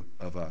true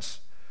of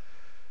us.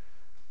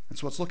 And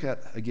so let's look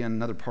at, again,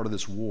 another part of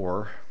this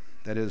war.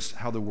 That is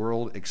how the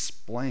world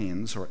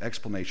explains or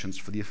explanations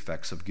for the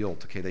effects of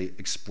guilt. Okay, they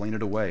explain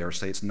it away or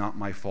say it's not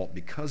my fault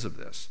because of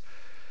this.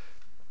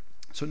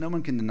 So no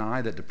one can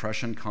deny that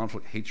depression,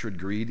 conflict, hatred,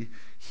 greed,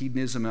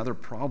 hedonism, and other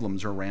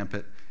problems are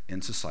rampant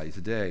in society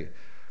today.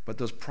 But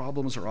those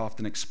problems are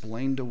often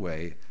explained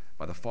away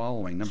by the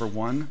following. Number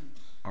one,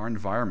 our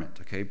environment.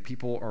 Okay,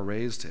 people are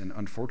raised in,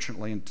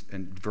 unfortunately,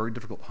 in very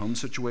difficult home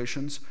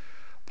situations,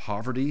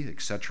 poverty,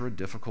 etc.,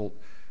 difficult,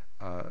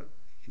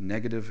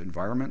 negative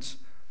environments.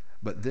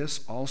 But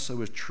this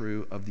also is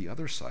true of the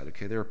other side,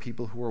 okay? There are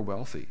people who are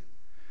wealthy,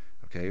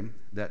 okay,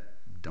 that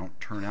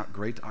don't turn out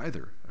great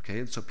either, okay?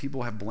 And so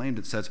people have blamed.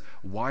 It says,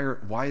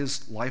 why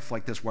is life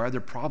like this? Why are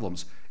there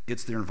problems?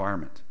 It's their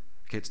environment,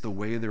 okay? It's the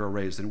way they were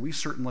raised. And we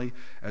certainly,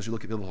 as we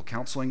look at biblical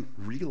counseling,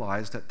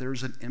 realize that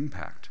there's an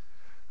impact,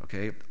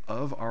 okay,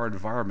 of our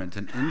environment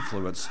and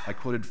influence. I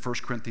quoted 1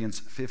 Corinthians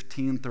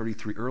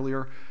 15:33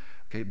 earlier,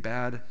 okay?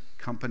 Bad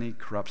company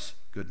corrupts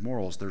good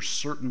morals. There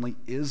certainly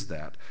is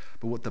that.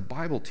 But what the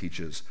Bible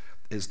teaches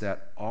is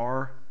that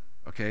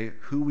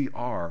who we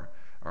are,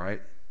 all right,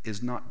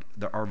 is not,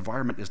 our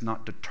environment is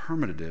not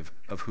determinative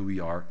of who we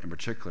are in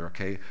particular,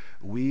 okay?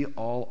 We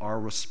all are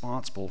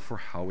responsible for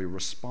how we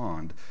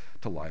respond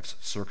to life's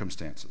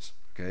circumstances,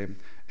 okay?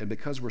 And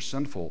because we're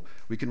sinful,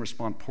 we can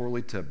respond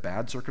poorly to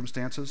bad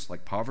circumstances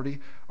like poverty,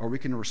 or we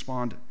can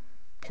respond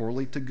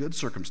poorly to good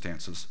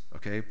circumstances,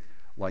 okay?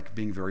 Like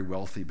being very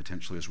wealthy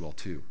potentially as well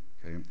too,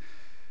 okay?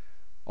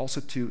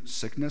 Also to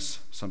sickness,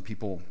 some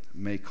people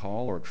may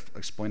call or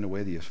explain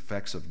away the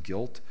effects of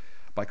guilt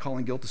by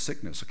calling guilt a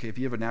sickness. Okay, if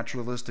you have a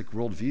naturalistic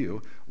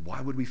worldview,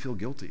 why would we feel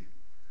guilty?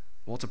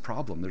 Well, it's a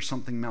problem. There's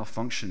something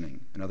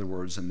malfunctioning, in other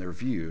words, in their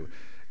view,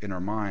 in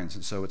our minds.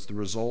 And so it's the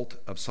result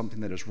of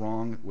something that is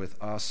wrong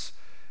with us.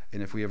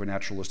 And if we have a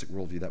naturalistic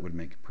worldview, that would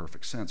make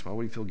perfect sense. Why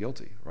would we feel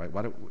guilty, right?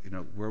 Why do,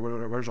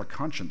 where does our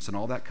conscience and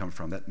all that come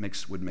from? That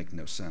would make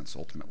no sense,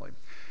 ultimately.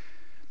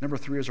 Number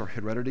 3 is our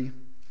heredity.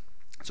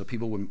 So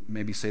people would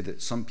maybe say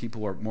that some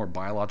people are more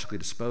biologically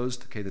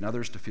disposed, okay, than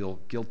others to feel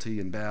guilty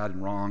and bad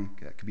and wrong.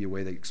 That could be a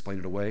way they explain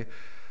it away.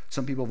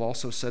 Some people have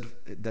also said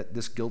that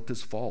this guilt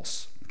is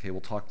false. Okay,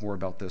 we'll talk more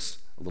about this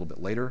a little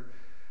bit later.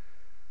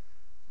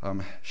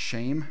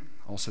 Shame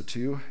also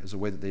too is a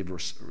way that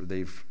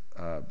they've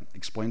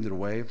explained it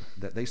away,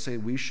 that they say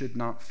we should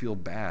not feel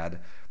bad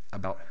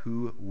about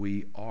who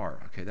we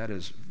are. Okay, that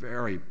is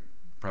very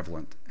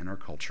prevalent in our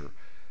culture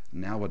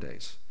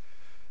nowadays.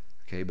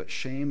 Okay, but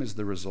shame is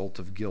the result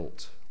of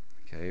guilt,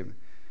 okay,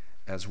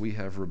 as we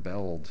have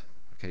rebelled,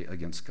 okay,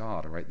 against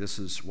God, all right? This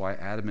is why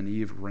Adam and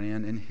Eve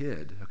ran and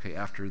hid, okay,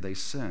 after they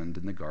sinned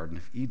in the Garden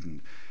of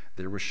Eden.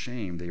 There was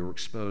shame. They were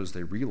exposed.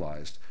 They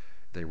realized,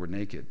 they were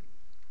naked.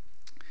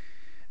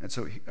 And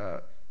so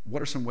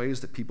what are some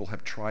ways that people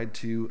have tried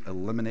to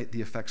eliminate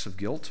the effects of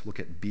guilt? Look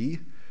at B.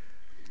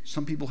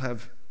 Some people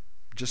have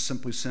just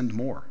simply sinned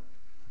more.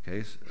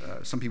 Okay,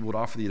 some people would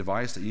offer the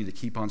advice that you need to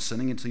keep on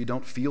sinning until you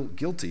don't feel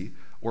guilty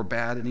or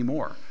bad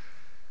anymore.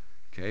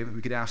 Okay,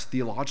 we could ask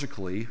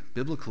theologically,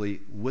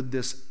 biblically, would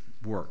this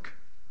work?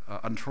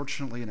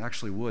 Unfortunately, it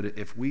actually would.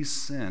 If we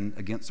sin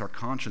against our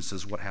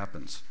consciences, what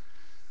happens?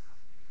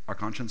 Our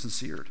conscience is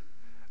seared.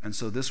 And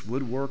so this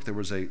would work. There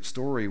was a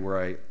story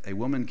where a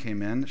woman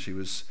came in. She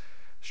was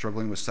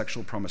struggling with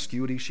sexual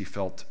promiscuity. She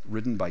felt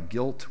ridden by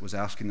guilt, was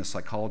asking the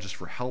psychologist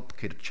for help,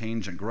 okay, to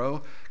change and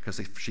grow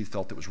because she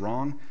felt it was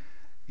wrong.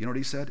 You know what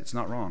he said? It's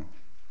not wrong.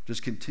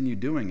 Just continue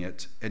doing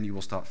it and you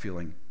will stop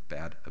feeling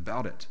bad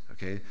about it,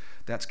 okay?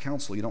 That's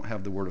counsel. You don't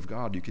have the word of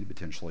God you could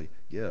potentially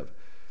give.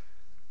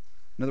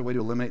 Another way to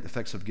eliminate the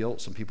effects of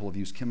guilt, some people have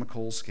used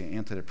chemicals, okay,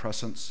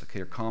 antidepressants,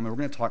 okay, are common. We're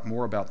going to talk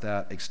more about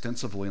that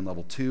extensively in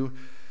level 2.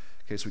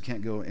 Okay, so we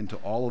can't go into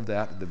all of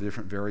that, the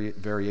different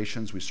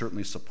variations. We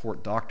certainly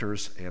support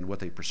doctors and what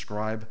they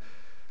prescribe,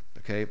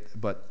 okay?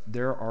 But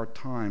there are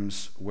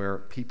times where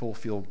people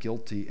feel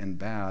guilty and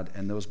bad,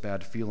 and those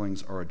bad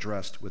feelings are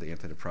addressed with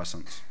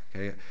antidepressants,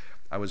 okay?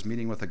 I was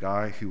meeting with a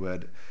guy who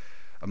had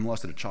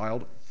molested a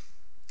child.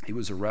 He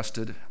was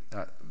arrested.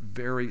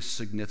 Very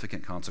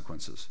significant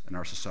consequences in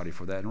our society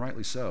for that, and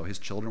rightly so. His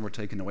children were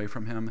taken away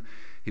from him.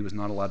 He was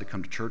not allowed to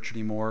come to church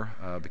anymore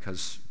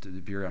because to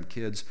be around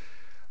kids.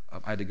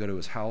 I had to go to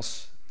his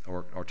house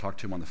or talk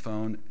to him on the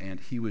phone, and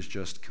he was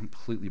just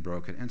completely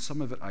broken. And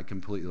some of it I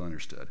completely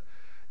understood.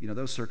 You know,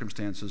 those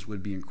circumstances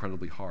would be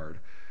incredibly hard.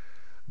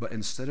 But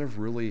instead of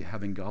really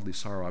having godly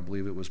sorrow, I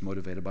believe it was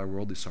motivated by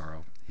worldly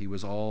sorrow. He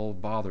was all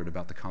bothered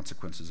about the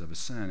consequences of his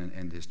sin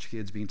and his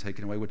kids being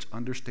taken away, which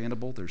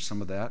understandable, there's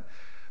some of that.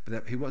 But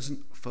that he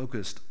wasn't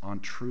focused on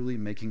truly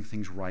making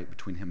things right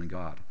between him and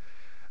God.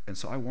 And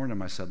so I warned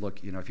him, I said,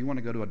 look, you know, if you want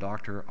to go to a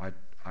doctor,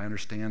 I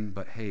understand,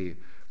 but hey,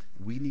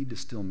 we need to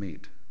still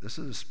meet. This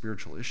is a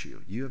spiritual issue.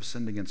 You have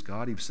sinned against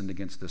God, you've sinned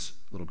against this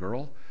little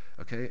girl,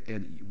 okay?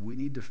 And we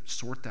need to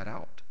sort that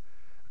out.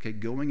 Okay,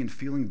 going and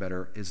feeling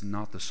better is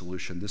not the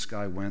solution. This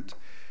guy went,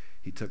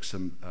 he took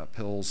some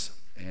pills,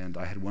 and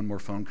I had one more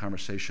phone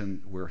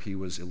conversation where he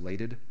was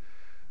elated.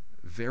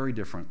 Very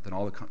different than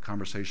all the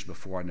conversations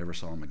before. I never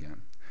saw him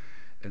again.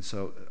 And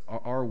so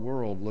our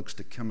world looks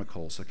to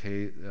chemicals,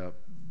 okay?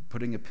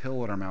 Putting a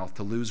pill in our mouth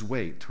to lose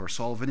weight or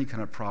solve any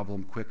kind of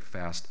problem quick,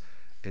 fast,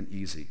 and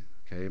easy,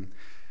 okay?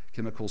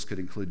 Chemicals could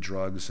include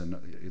drugs and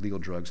illegal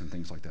drugs and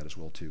things like that as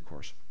well too, of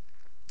course.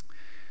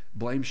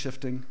 Blame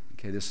shifting,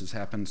 okay, this has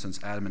happened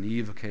since Adam and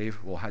Eve, okay,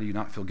 well, how do you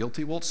not feel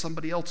guilty? Well, it's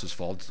somebody else's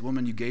fault. It's the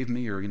woman you gave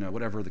me or, you know,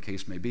 whatever the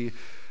case may be. Okay,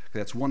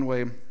 that's one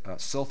way.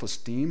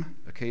 Self-esteem,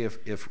 okay,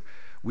 if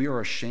we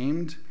are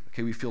ashamed,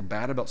 okay, we feel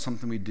bad about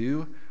something we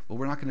do, well,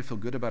 we're not going to feel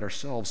good about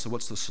ourselves, so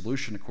what's the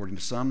solution according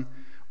to some?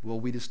 Well,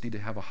 we just need to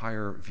have a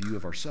higher view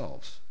of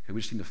ourselves. Okay,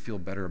 we just need to feel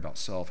better about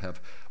self, have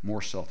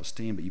more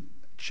self-esteem, but you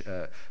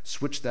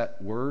switch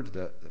that word,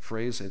 the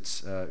phrase,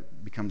 it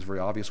becomes very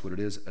obvious what it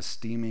is,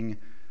 esteeming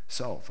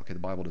self. Okay, the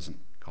Bible doesn't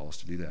call us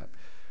to do that.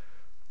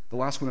 The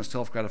last one is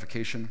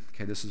self-gratification.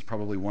 Okay, this is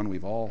probably one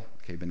we've all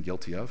been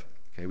guilty of.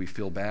 Okay, we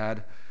feel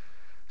bad,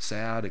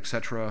 sad,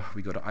 etc.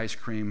 We go to ice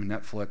cream,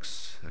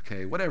 Netflix,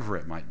 okay, whatever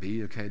it might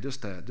be. Okay,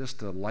 just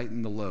to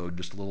lighten the load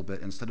just a little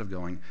bit instead of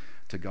going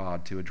to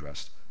God to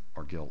address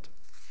our guilt.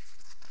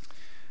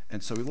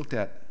 And so we looked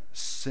at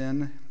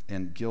sin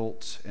and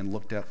guilt and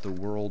looked at the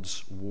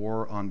world's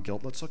war on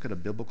guilt. Let's look at a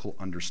biblical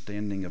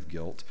understanding of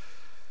guilt.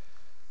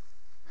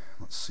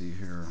 Let's see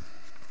here.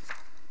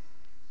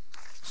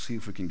 See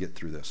if we can get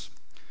through this.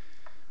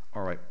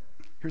 All right,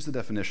 here's the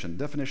definition.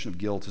 Definition of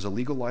guilt is a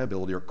legal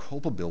liability or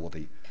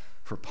culpability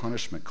for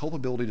punishment.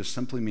 Culpability just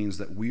simply means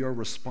that we are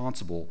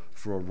responsible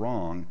for a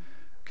wrong,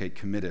 okay,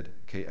 committed,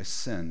 okay, a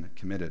sin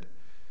committed.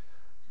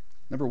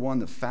 Number one,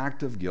 the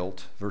fact of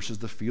guilt versus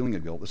the feeling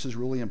of guilt. This is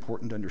really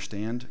important to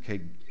understand.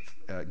 Okay,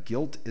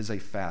 guilt is a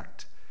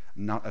fact,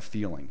 not a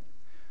feeling.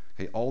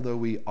 Okay, although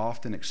we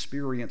often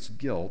experience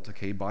guilt,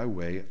 okay, by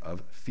way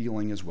of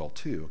feeling as well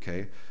too,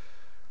 okay?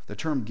 The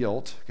term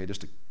guilt, okay,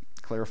 just to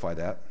clarify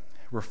that,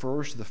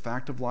 refers to the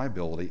fact of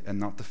liability and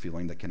not the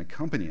feeling that can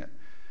accompany it.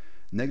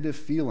 Negative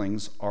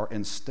feelings are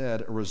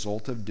instead a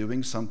result of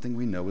doing something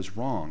we know is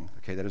wrong,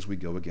 okay? That is, we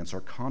go against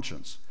our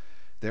conscience.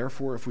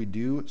 Therefore, if we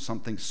do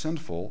something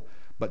sinful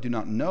but do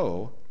not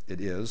know it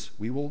is,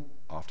 we will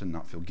often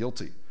not feel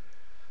guilty.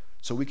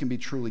 So we can be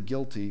truly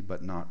guilty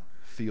but not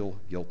feel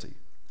guilty.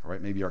 All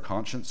right, maybe our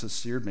conscience is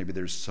seared. Maybe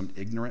there's some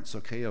ignorance,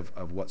 okay,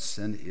 of what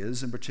sin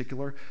is in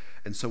particular.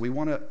 And so we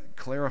want to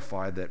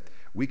clarify that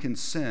we can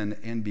sin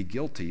and be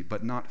guilty,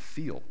 but not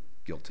feel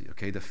guilty,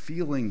 okay? The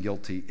feeling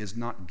guilty is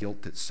not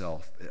guilt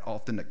itself. It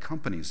often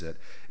accompanies it.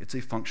 It's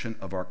a function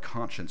of our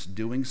conscience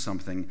doing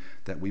something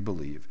that we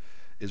believe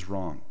is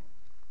wrong.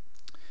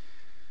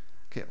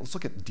 Okay, let's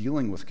look at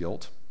dealing with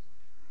guilt.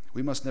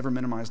 We must never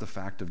minimize the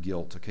fact of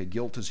guilt, okay?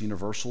 Guilt is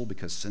universal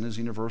because sin is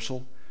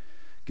universal.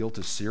 Guilt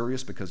is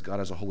serious because God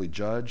is a holy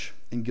judge,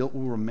 and guilt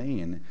will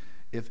remain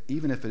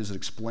even if it is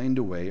explained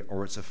away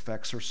or its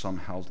effects are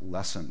somehow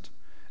lessened.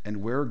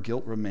 And where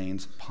guilt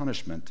remains,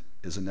 punishment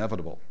is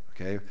inevitable.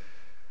 Okay?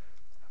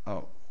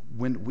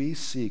 When we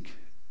seek,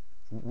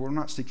 we're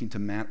not seeking to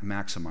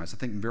maximize. I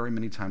think very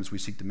many times we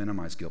seek to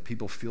minimize guilt.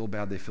 People feel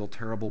bad, they feel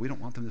terrible. We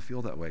don't want them to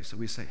feel that way. So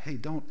we say, hey,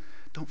 don't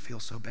feel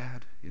so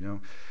bad,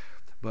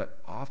 But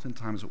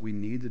oftentimes what we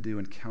need to do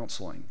in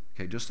counseling,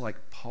 okay, just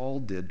like Paul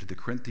did to the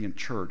Corinthian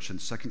church in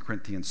 2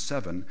 Corinthians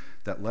 7,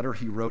 that letter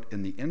he wrote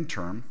in the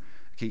interim,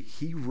 okay,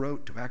 he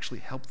wrote to actually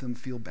help them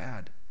feel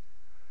bad.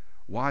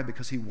 Why?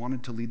 Because he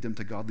wanted to lead them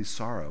to godly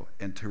sorrow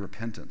and to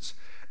repentance.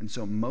 And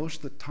so most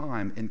of the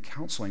time in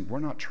counseling, we're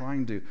not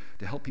trying to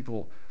help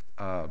people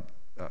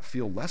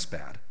feel less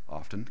bad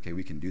often. Okay,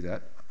 we can do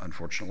that,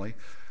 unfortunately.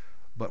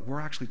 But we're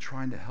actually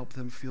trying to help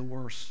them feel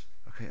worse,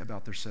 okay,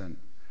 about their sin.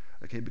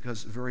 Okay,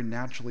 because very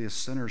naturally as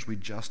sinners, we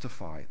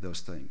justify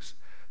those things.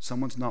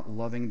 Someone's not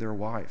loving their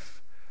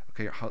wife.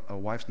 Okay, a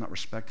wife's not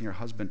respecting her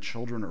husband,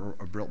 children are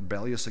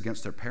rebellious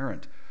against their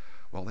parent.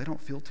 Well, they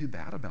don't feel too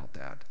bad about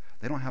that.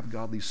 They don't have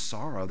godly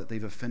sorrow that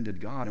they've offended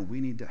God, and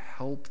we need to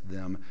help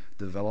them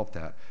develop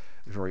that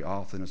very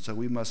often. And so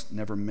we must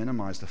never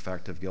minimize the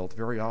fact of guilt.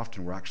 Very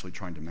often we're actually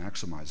trying to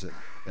maximize it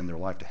in their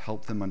life to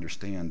help them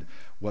understand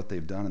what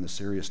they've done and the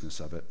seriousness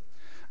of it.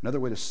 Another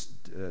way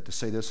to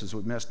say this is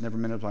we must never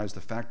minimize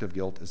the fact of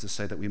guilt is to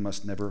say that we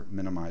must never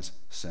minimize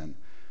sin.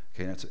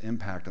 Okay, and its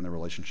impact on the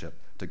relationship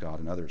to God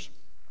and others.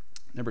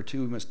 Number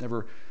two, we must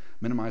never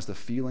minimize the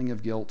feeling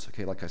of guilt.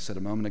 Okay, like I said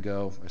a moment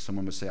ago,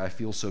 someone would say, I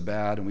feel so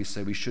bad, and we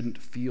say you shouldn't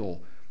feel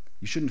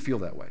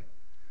that way.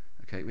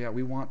 Okay, yeah,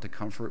 we want to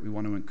comfort, we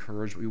want to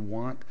encourage, we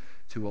want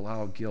to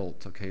allow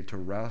guilt, okay, to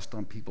rest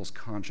on people's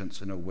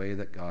conscience in a way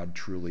that God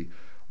truly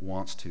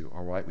wants to,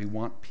 all right? We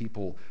want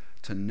people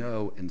to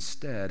know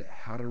instead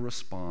how to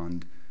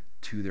respond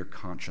to their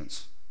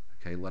conscience,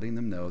 okay, letting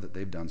them know that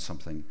they've done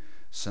something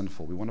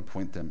sinful. We want to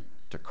point them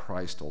to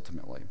Christ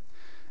ultimately.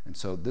 And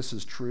so this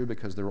is true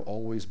because there will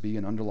always be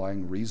an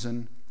underlying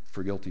reason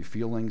for guilty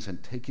feelings,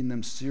 and taking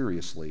them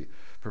seriously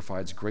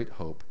provides great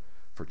hope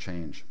for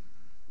change.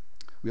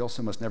 We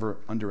also must never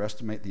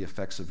underestimate the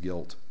effects of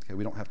guilt. Okay,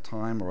 we don't have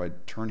time, or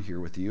I'd turn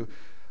here with you,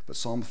 but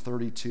Psalm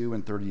 32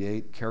 and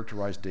 38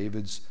 characterize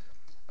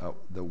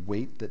the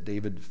weight that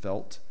David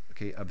felt,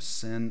 okay, of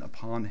sin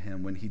upon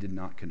him when he did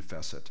not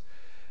confess it.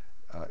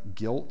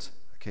 Guilt,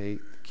 okay,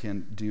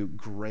 can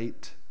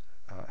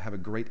have a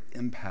great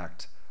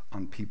impact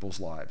on people's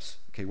lives,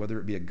 okay, whether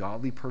it be a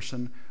godly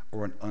person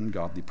or an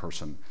ungodly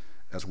person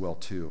as well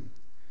too.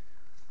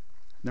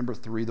 Number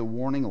three, the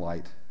warning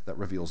light that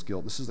reveals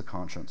guilt. This is the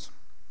conscience.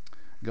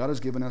 God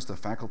has given us the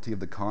faculty of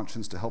the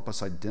conscience to help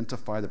us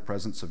identify the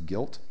presence of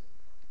guilt.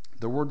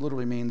 The word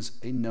literally means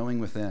a knowing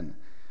within,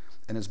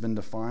 and has been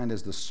defined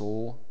as the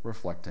soul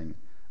reflecting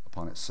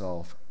upon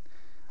itself.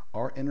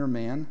 Our inner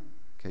man,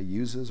 okay,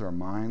 our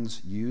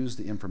minds use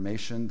the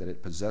information that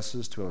it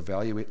possesses to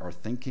evaluate our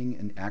thinking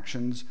and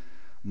actions,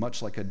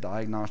 much like a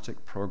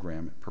diagnostic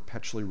program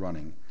perpetually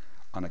running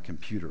on a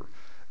computer.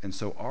 And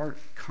so our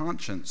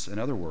conscience, in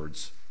other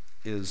words,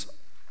 is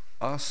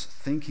us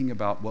thinking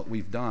about what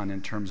we've done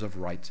in terms of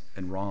right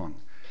and wrong.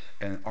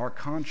 And our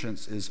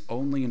conscience is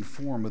only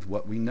informed with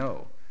what we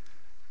know.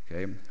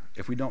 Okay?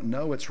 If we don't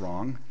know it's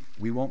wrong,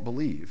 we won't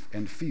believe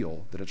and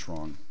feel that it's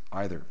wrong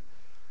either.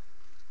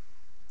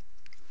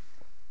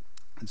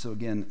 And so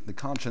again, the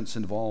conscience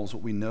involves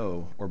what we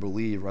know or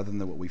believe rather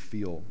than what we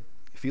feel.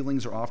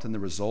 Feelings are often the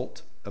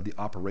result of the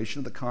operation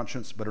of the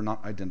conscience, but are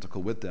not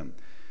identical with them.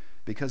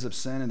 Because of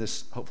sin, and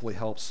this hopefully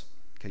helps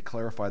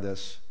clarify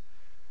this,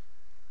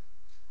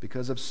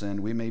 because of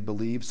sin, we may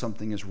believe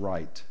something is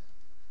right,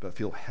 but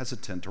feel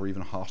hesitant or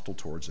even hostile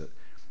towards it.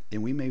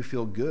 And we may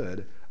feel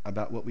good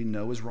about what we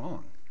know is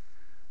wrong.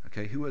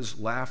 Okay, who has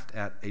laughed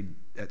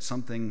at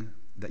something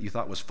that you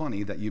thought was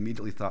funny that you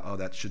immediately thought, oh,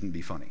 that shouldn't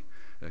be funny?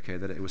 Okay,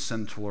 that it was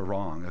sinful or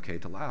wrong, okay,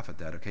 to laugh at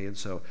that, okay? And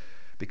so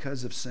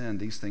because of sin,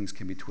 these things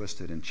can be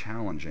twisted and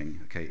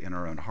challenging, okay, in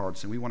our own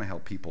hearts, and we want to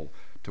help people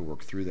to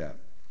work through that.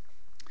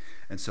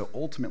 And so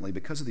ultimately,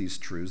 because of these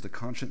truths, the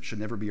conscience should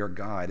never be our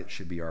guide, it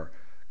should be our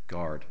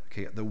guard.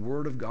 Okay, the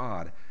Word of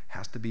God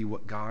has to be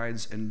what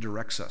guides and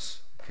directs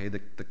us. Okay, the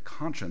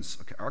conscience,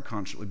 okay, our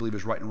conscience, we believe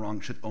is right and wrong,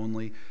 should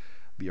only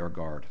be our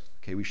guard.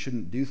 Okay, we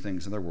shouldn't do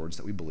things, in other words,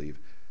 that we believe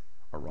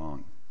are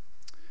wrong.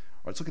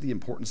 All right, let's look at the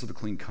importance of a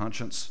clean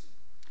conscience.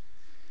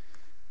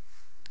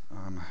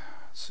 Let's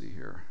see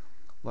here.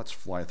 Let's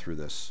fly through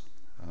this.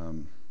 I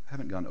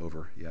haven't gone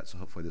over yet, so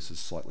hopefully this is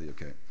slightly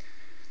okay.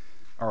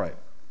 All right,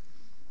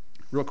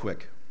 real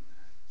quick.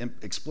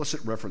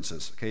 Explicit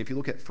references. Okay, if you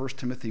look at 1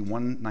 Timothy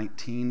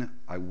 1:19,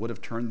 I would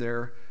have turned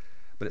there,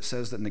 but it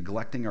says that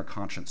neglecting our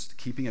conscience,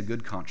 keeping a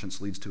good conscience,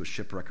 leads to a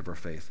shipwreck of our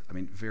faith. I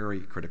mean,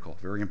 very critical,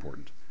 very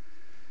important.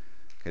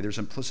 Okay, there's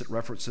implicit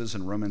references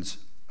in Romans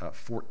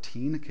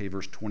 14, okay,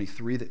 verse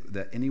 23,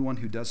 that anyone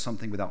who does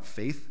something without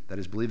faith, that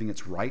is believing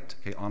it's right,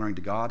 okay, honoring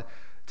to God,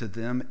 to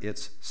them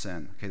it's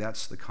sin. Okay,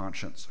 that's the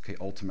conscience, okay,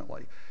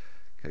 ultimately.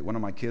 Okay, one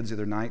of my kids the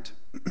other night,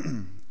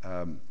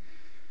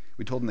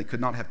 we told them they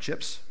could not have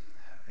chips,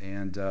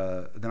 And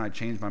then I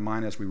changed my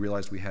mind as we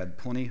realized we had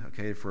plenty,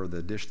 okay, for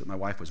the dish that my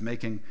wife was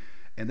making.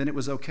 And then it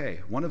was okay.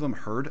 One of them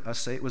heard us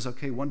say it was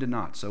okay, one did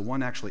not. So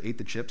one actually ate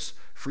the chips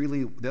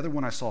freely. The other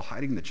one I saw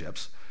hiding the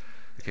chips,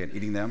 okay, and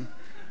eating them.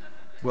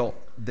 Well,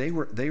 they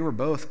were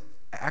both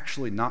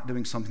actually not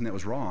doing something that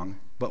was wrong,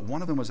 but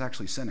one of them was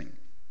actually sinning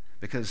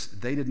because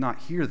they did not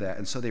hear that,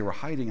 and so they were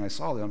hiding. I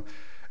saw them,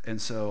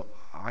 and so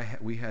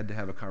we had to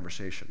have a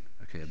conversation,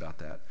 okay, about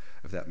that,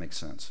 if that makes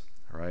sense,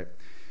 all right?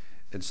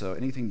 And so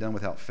anything done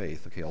without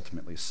faith, okay,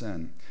 ultimately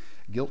sin.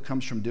 Guilt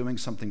comes from doing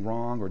something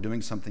wrong or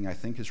doing something I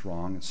think is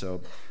wrong. And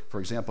so, for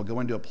example,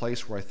 going to a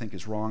place where I think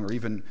is wrong, or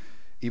even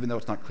though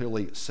it's not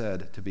clearly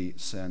said to be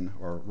sin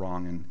or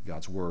wrong in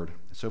God's word.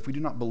 So if we do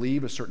not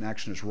believe a certain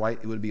action is right,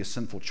 it would be a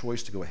sinful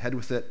choice to go ahead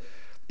with it.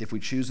 If we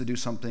choose to do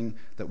something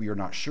that we are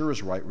not sure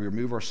is right, we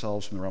remove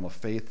ourselves from the realm of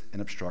faith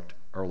and obstruct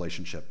our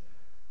relationship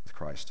with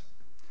Christ.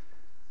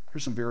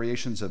 Here's some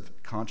variations of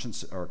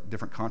conscience, or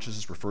different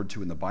consciences referred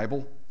to in the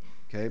Bible,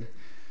 okay?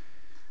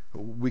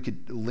 We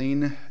could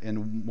lean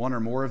in one or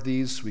more of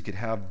these. We could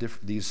have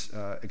these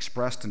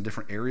expressed in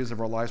different areas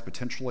of our lives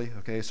potentially,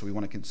 okay? So we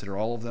want to consider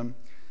all of them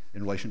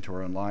in relation to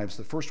our own lives.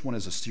 The first one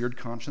is a seared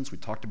conscience. We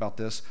talked about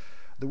this.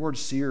 The word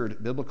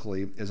seared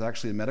biblically is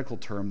actually a medical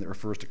term that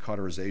refers to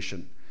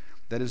cauterization.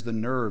 That is the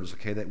nerves,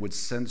 okay, that would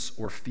sense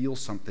or feel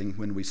something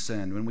when we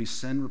sin. When we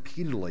sin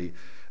repeatedly,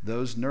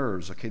 those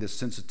nerves, okay, the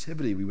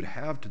sensitivity we would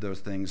have to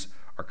those things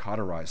are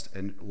cauterized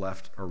and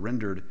left or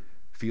rendered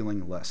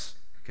feeling less,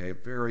 okay?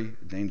 Very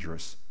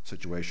dangerous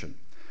situation.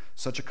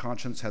 Such a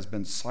conscience has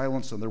been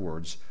silenced, in other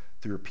words,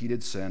 through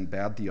repeated sin,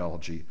 bad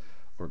theology,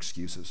 or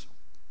excuses.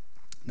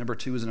 Number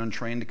two is an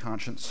untrained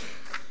conscience.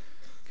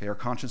 Okay, our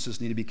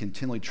consciences need to be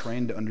continually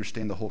trained to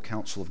understand the whole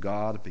counsel of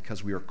God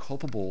because we are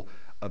culpable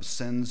of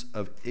sins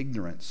of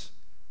ignorance,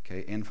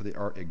 okay, and for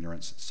our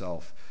ignorance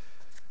itself.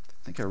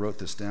 I think I wrote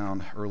this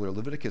down earlier.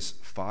 Leviticus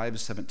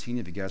 5:17,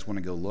 if you guys want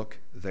to go look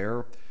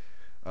there.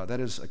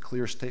 That is a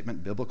clear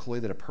statement biblically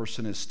that a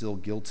person is still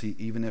guilty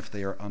even if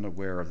they are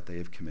unaware that they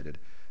have committed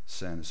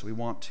sin. So we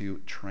want to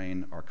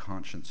train our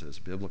consciences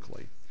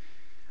biblically.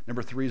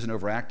 Number three is an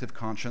overactive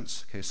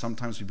conscience. Okay,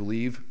 sometimes we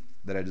believe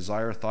that a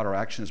desire, thought, or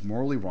action is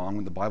morally wrong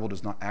when the Bible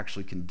does not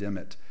actually condemn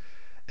it.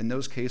 In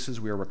those cases,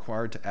 we are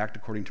required to act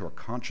according to our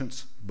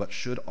conscience, but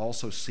should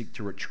also seek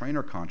to retrain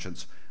our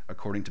conscience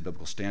according to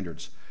biblical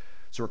standards.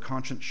 So our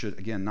conscience should,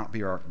 again, not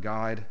be our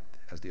guide,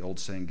 as the old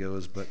saying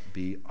goes, but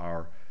be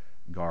our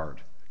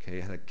guard. Okay,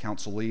 I had a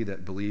counselee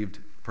that believed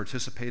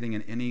participating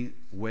in any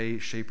way,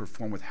 shape, or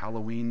form with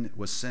Halloween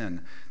was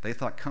sin. They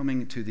thought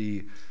coming to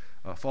the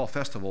fall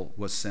festival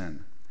was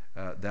sin.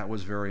 That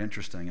was very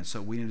interesting. And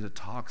so we needed to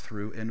talk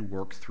through and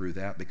work through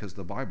that because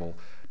the Bible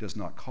does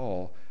not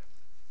call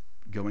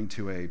going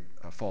to a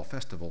fall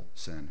festival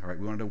sin. All right,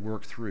 we wanted to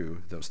work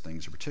through those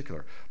things in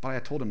particular. But I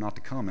told him not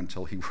to come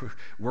until he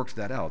worked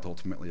that out,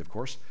 ultimately, of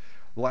course.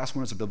 The last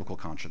one is a biblical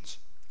conscience.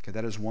 Okay,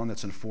 that is one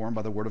that's informed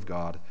by the Word of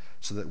God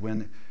so that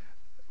when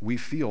we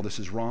feel this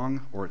is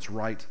wrong or it's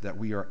right, that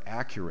we are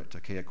accurate,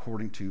 okay,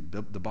 according to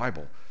the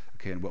Bible,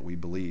 okay, and what we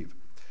believe.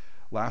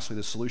 Lastly,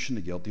 the solution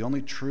to guilt. The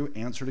only true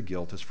answer to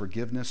guilt is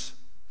forgiveness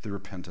through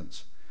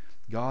repentance.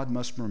 God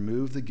must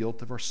remove the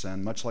guilt of our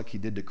sin, much like he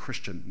did to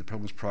Christian in the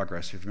Pilgrim's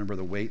Progress. If you remember,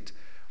 the weight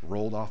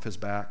rolled off his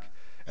back,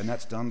 and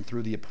that's done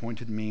through the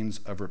appointed means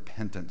of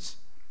repentance,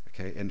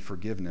 okay, and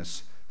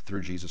forgiveness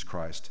through Jesus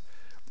Christ.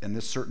 And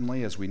this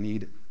certainly, as we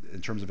need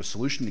in terms of a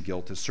solution to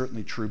guilt, is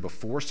certainly true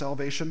before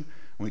salvation,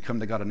 when we come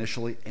to God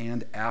initially,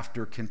 and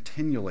after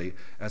continually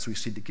as we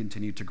seek to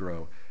continue to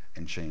grow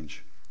and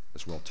change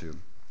as well too.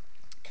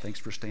 Thanks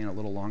for staying a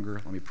little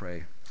longer. Let me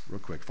pray real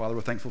quick. Father,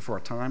 we're thankful for our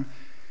time.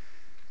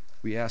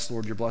 We ask,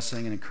 Lord, your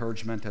blessing and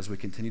encouragement as we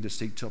continue to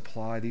seek to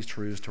apply these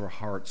truths to our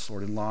hearts,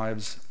 Lord, in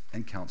lives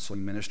and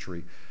counseling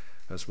ministry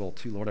as well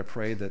too. Lord, I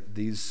pray that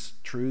these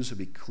truths would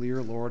be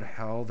clear, Lord,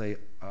 how they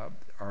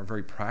are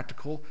very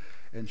practical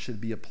and should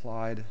be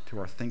applied to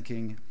our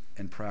thinking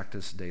and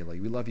practice daily.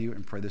 We love you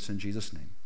and pray this in Jesus' name.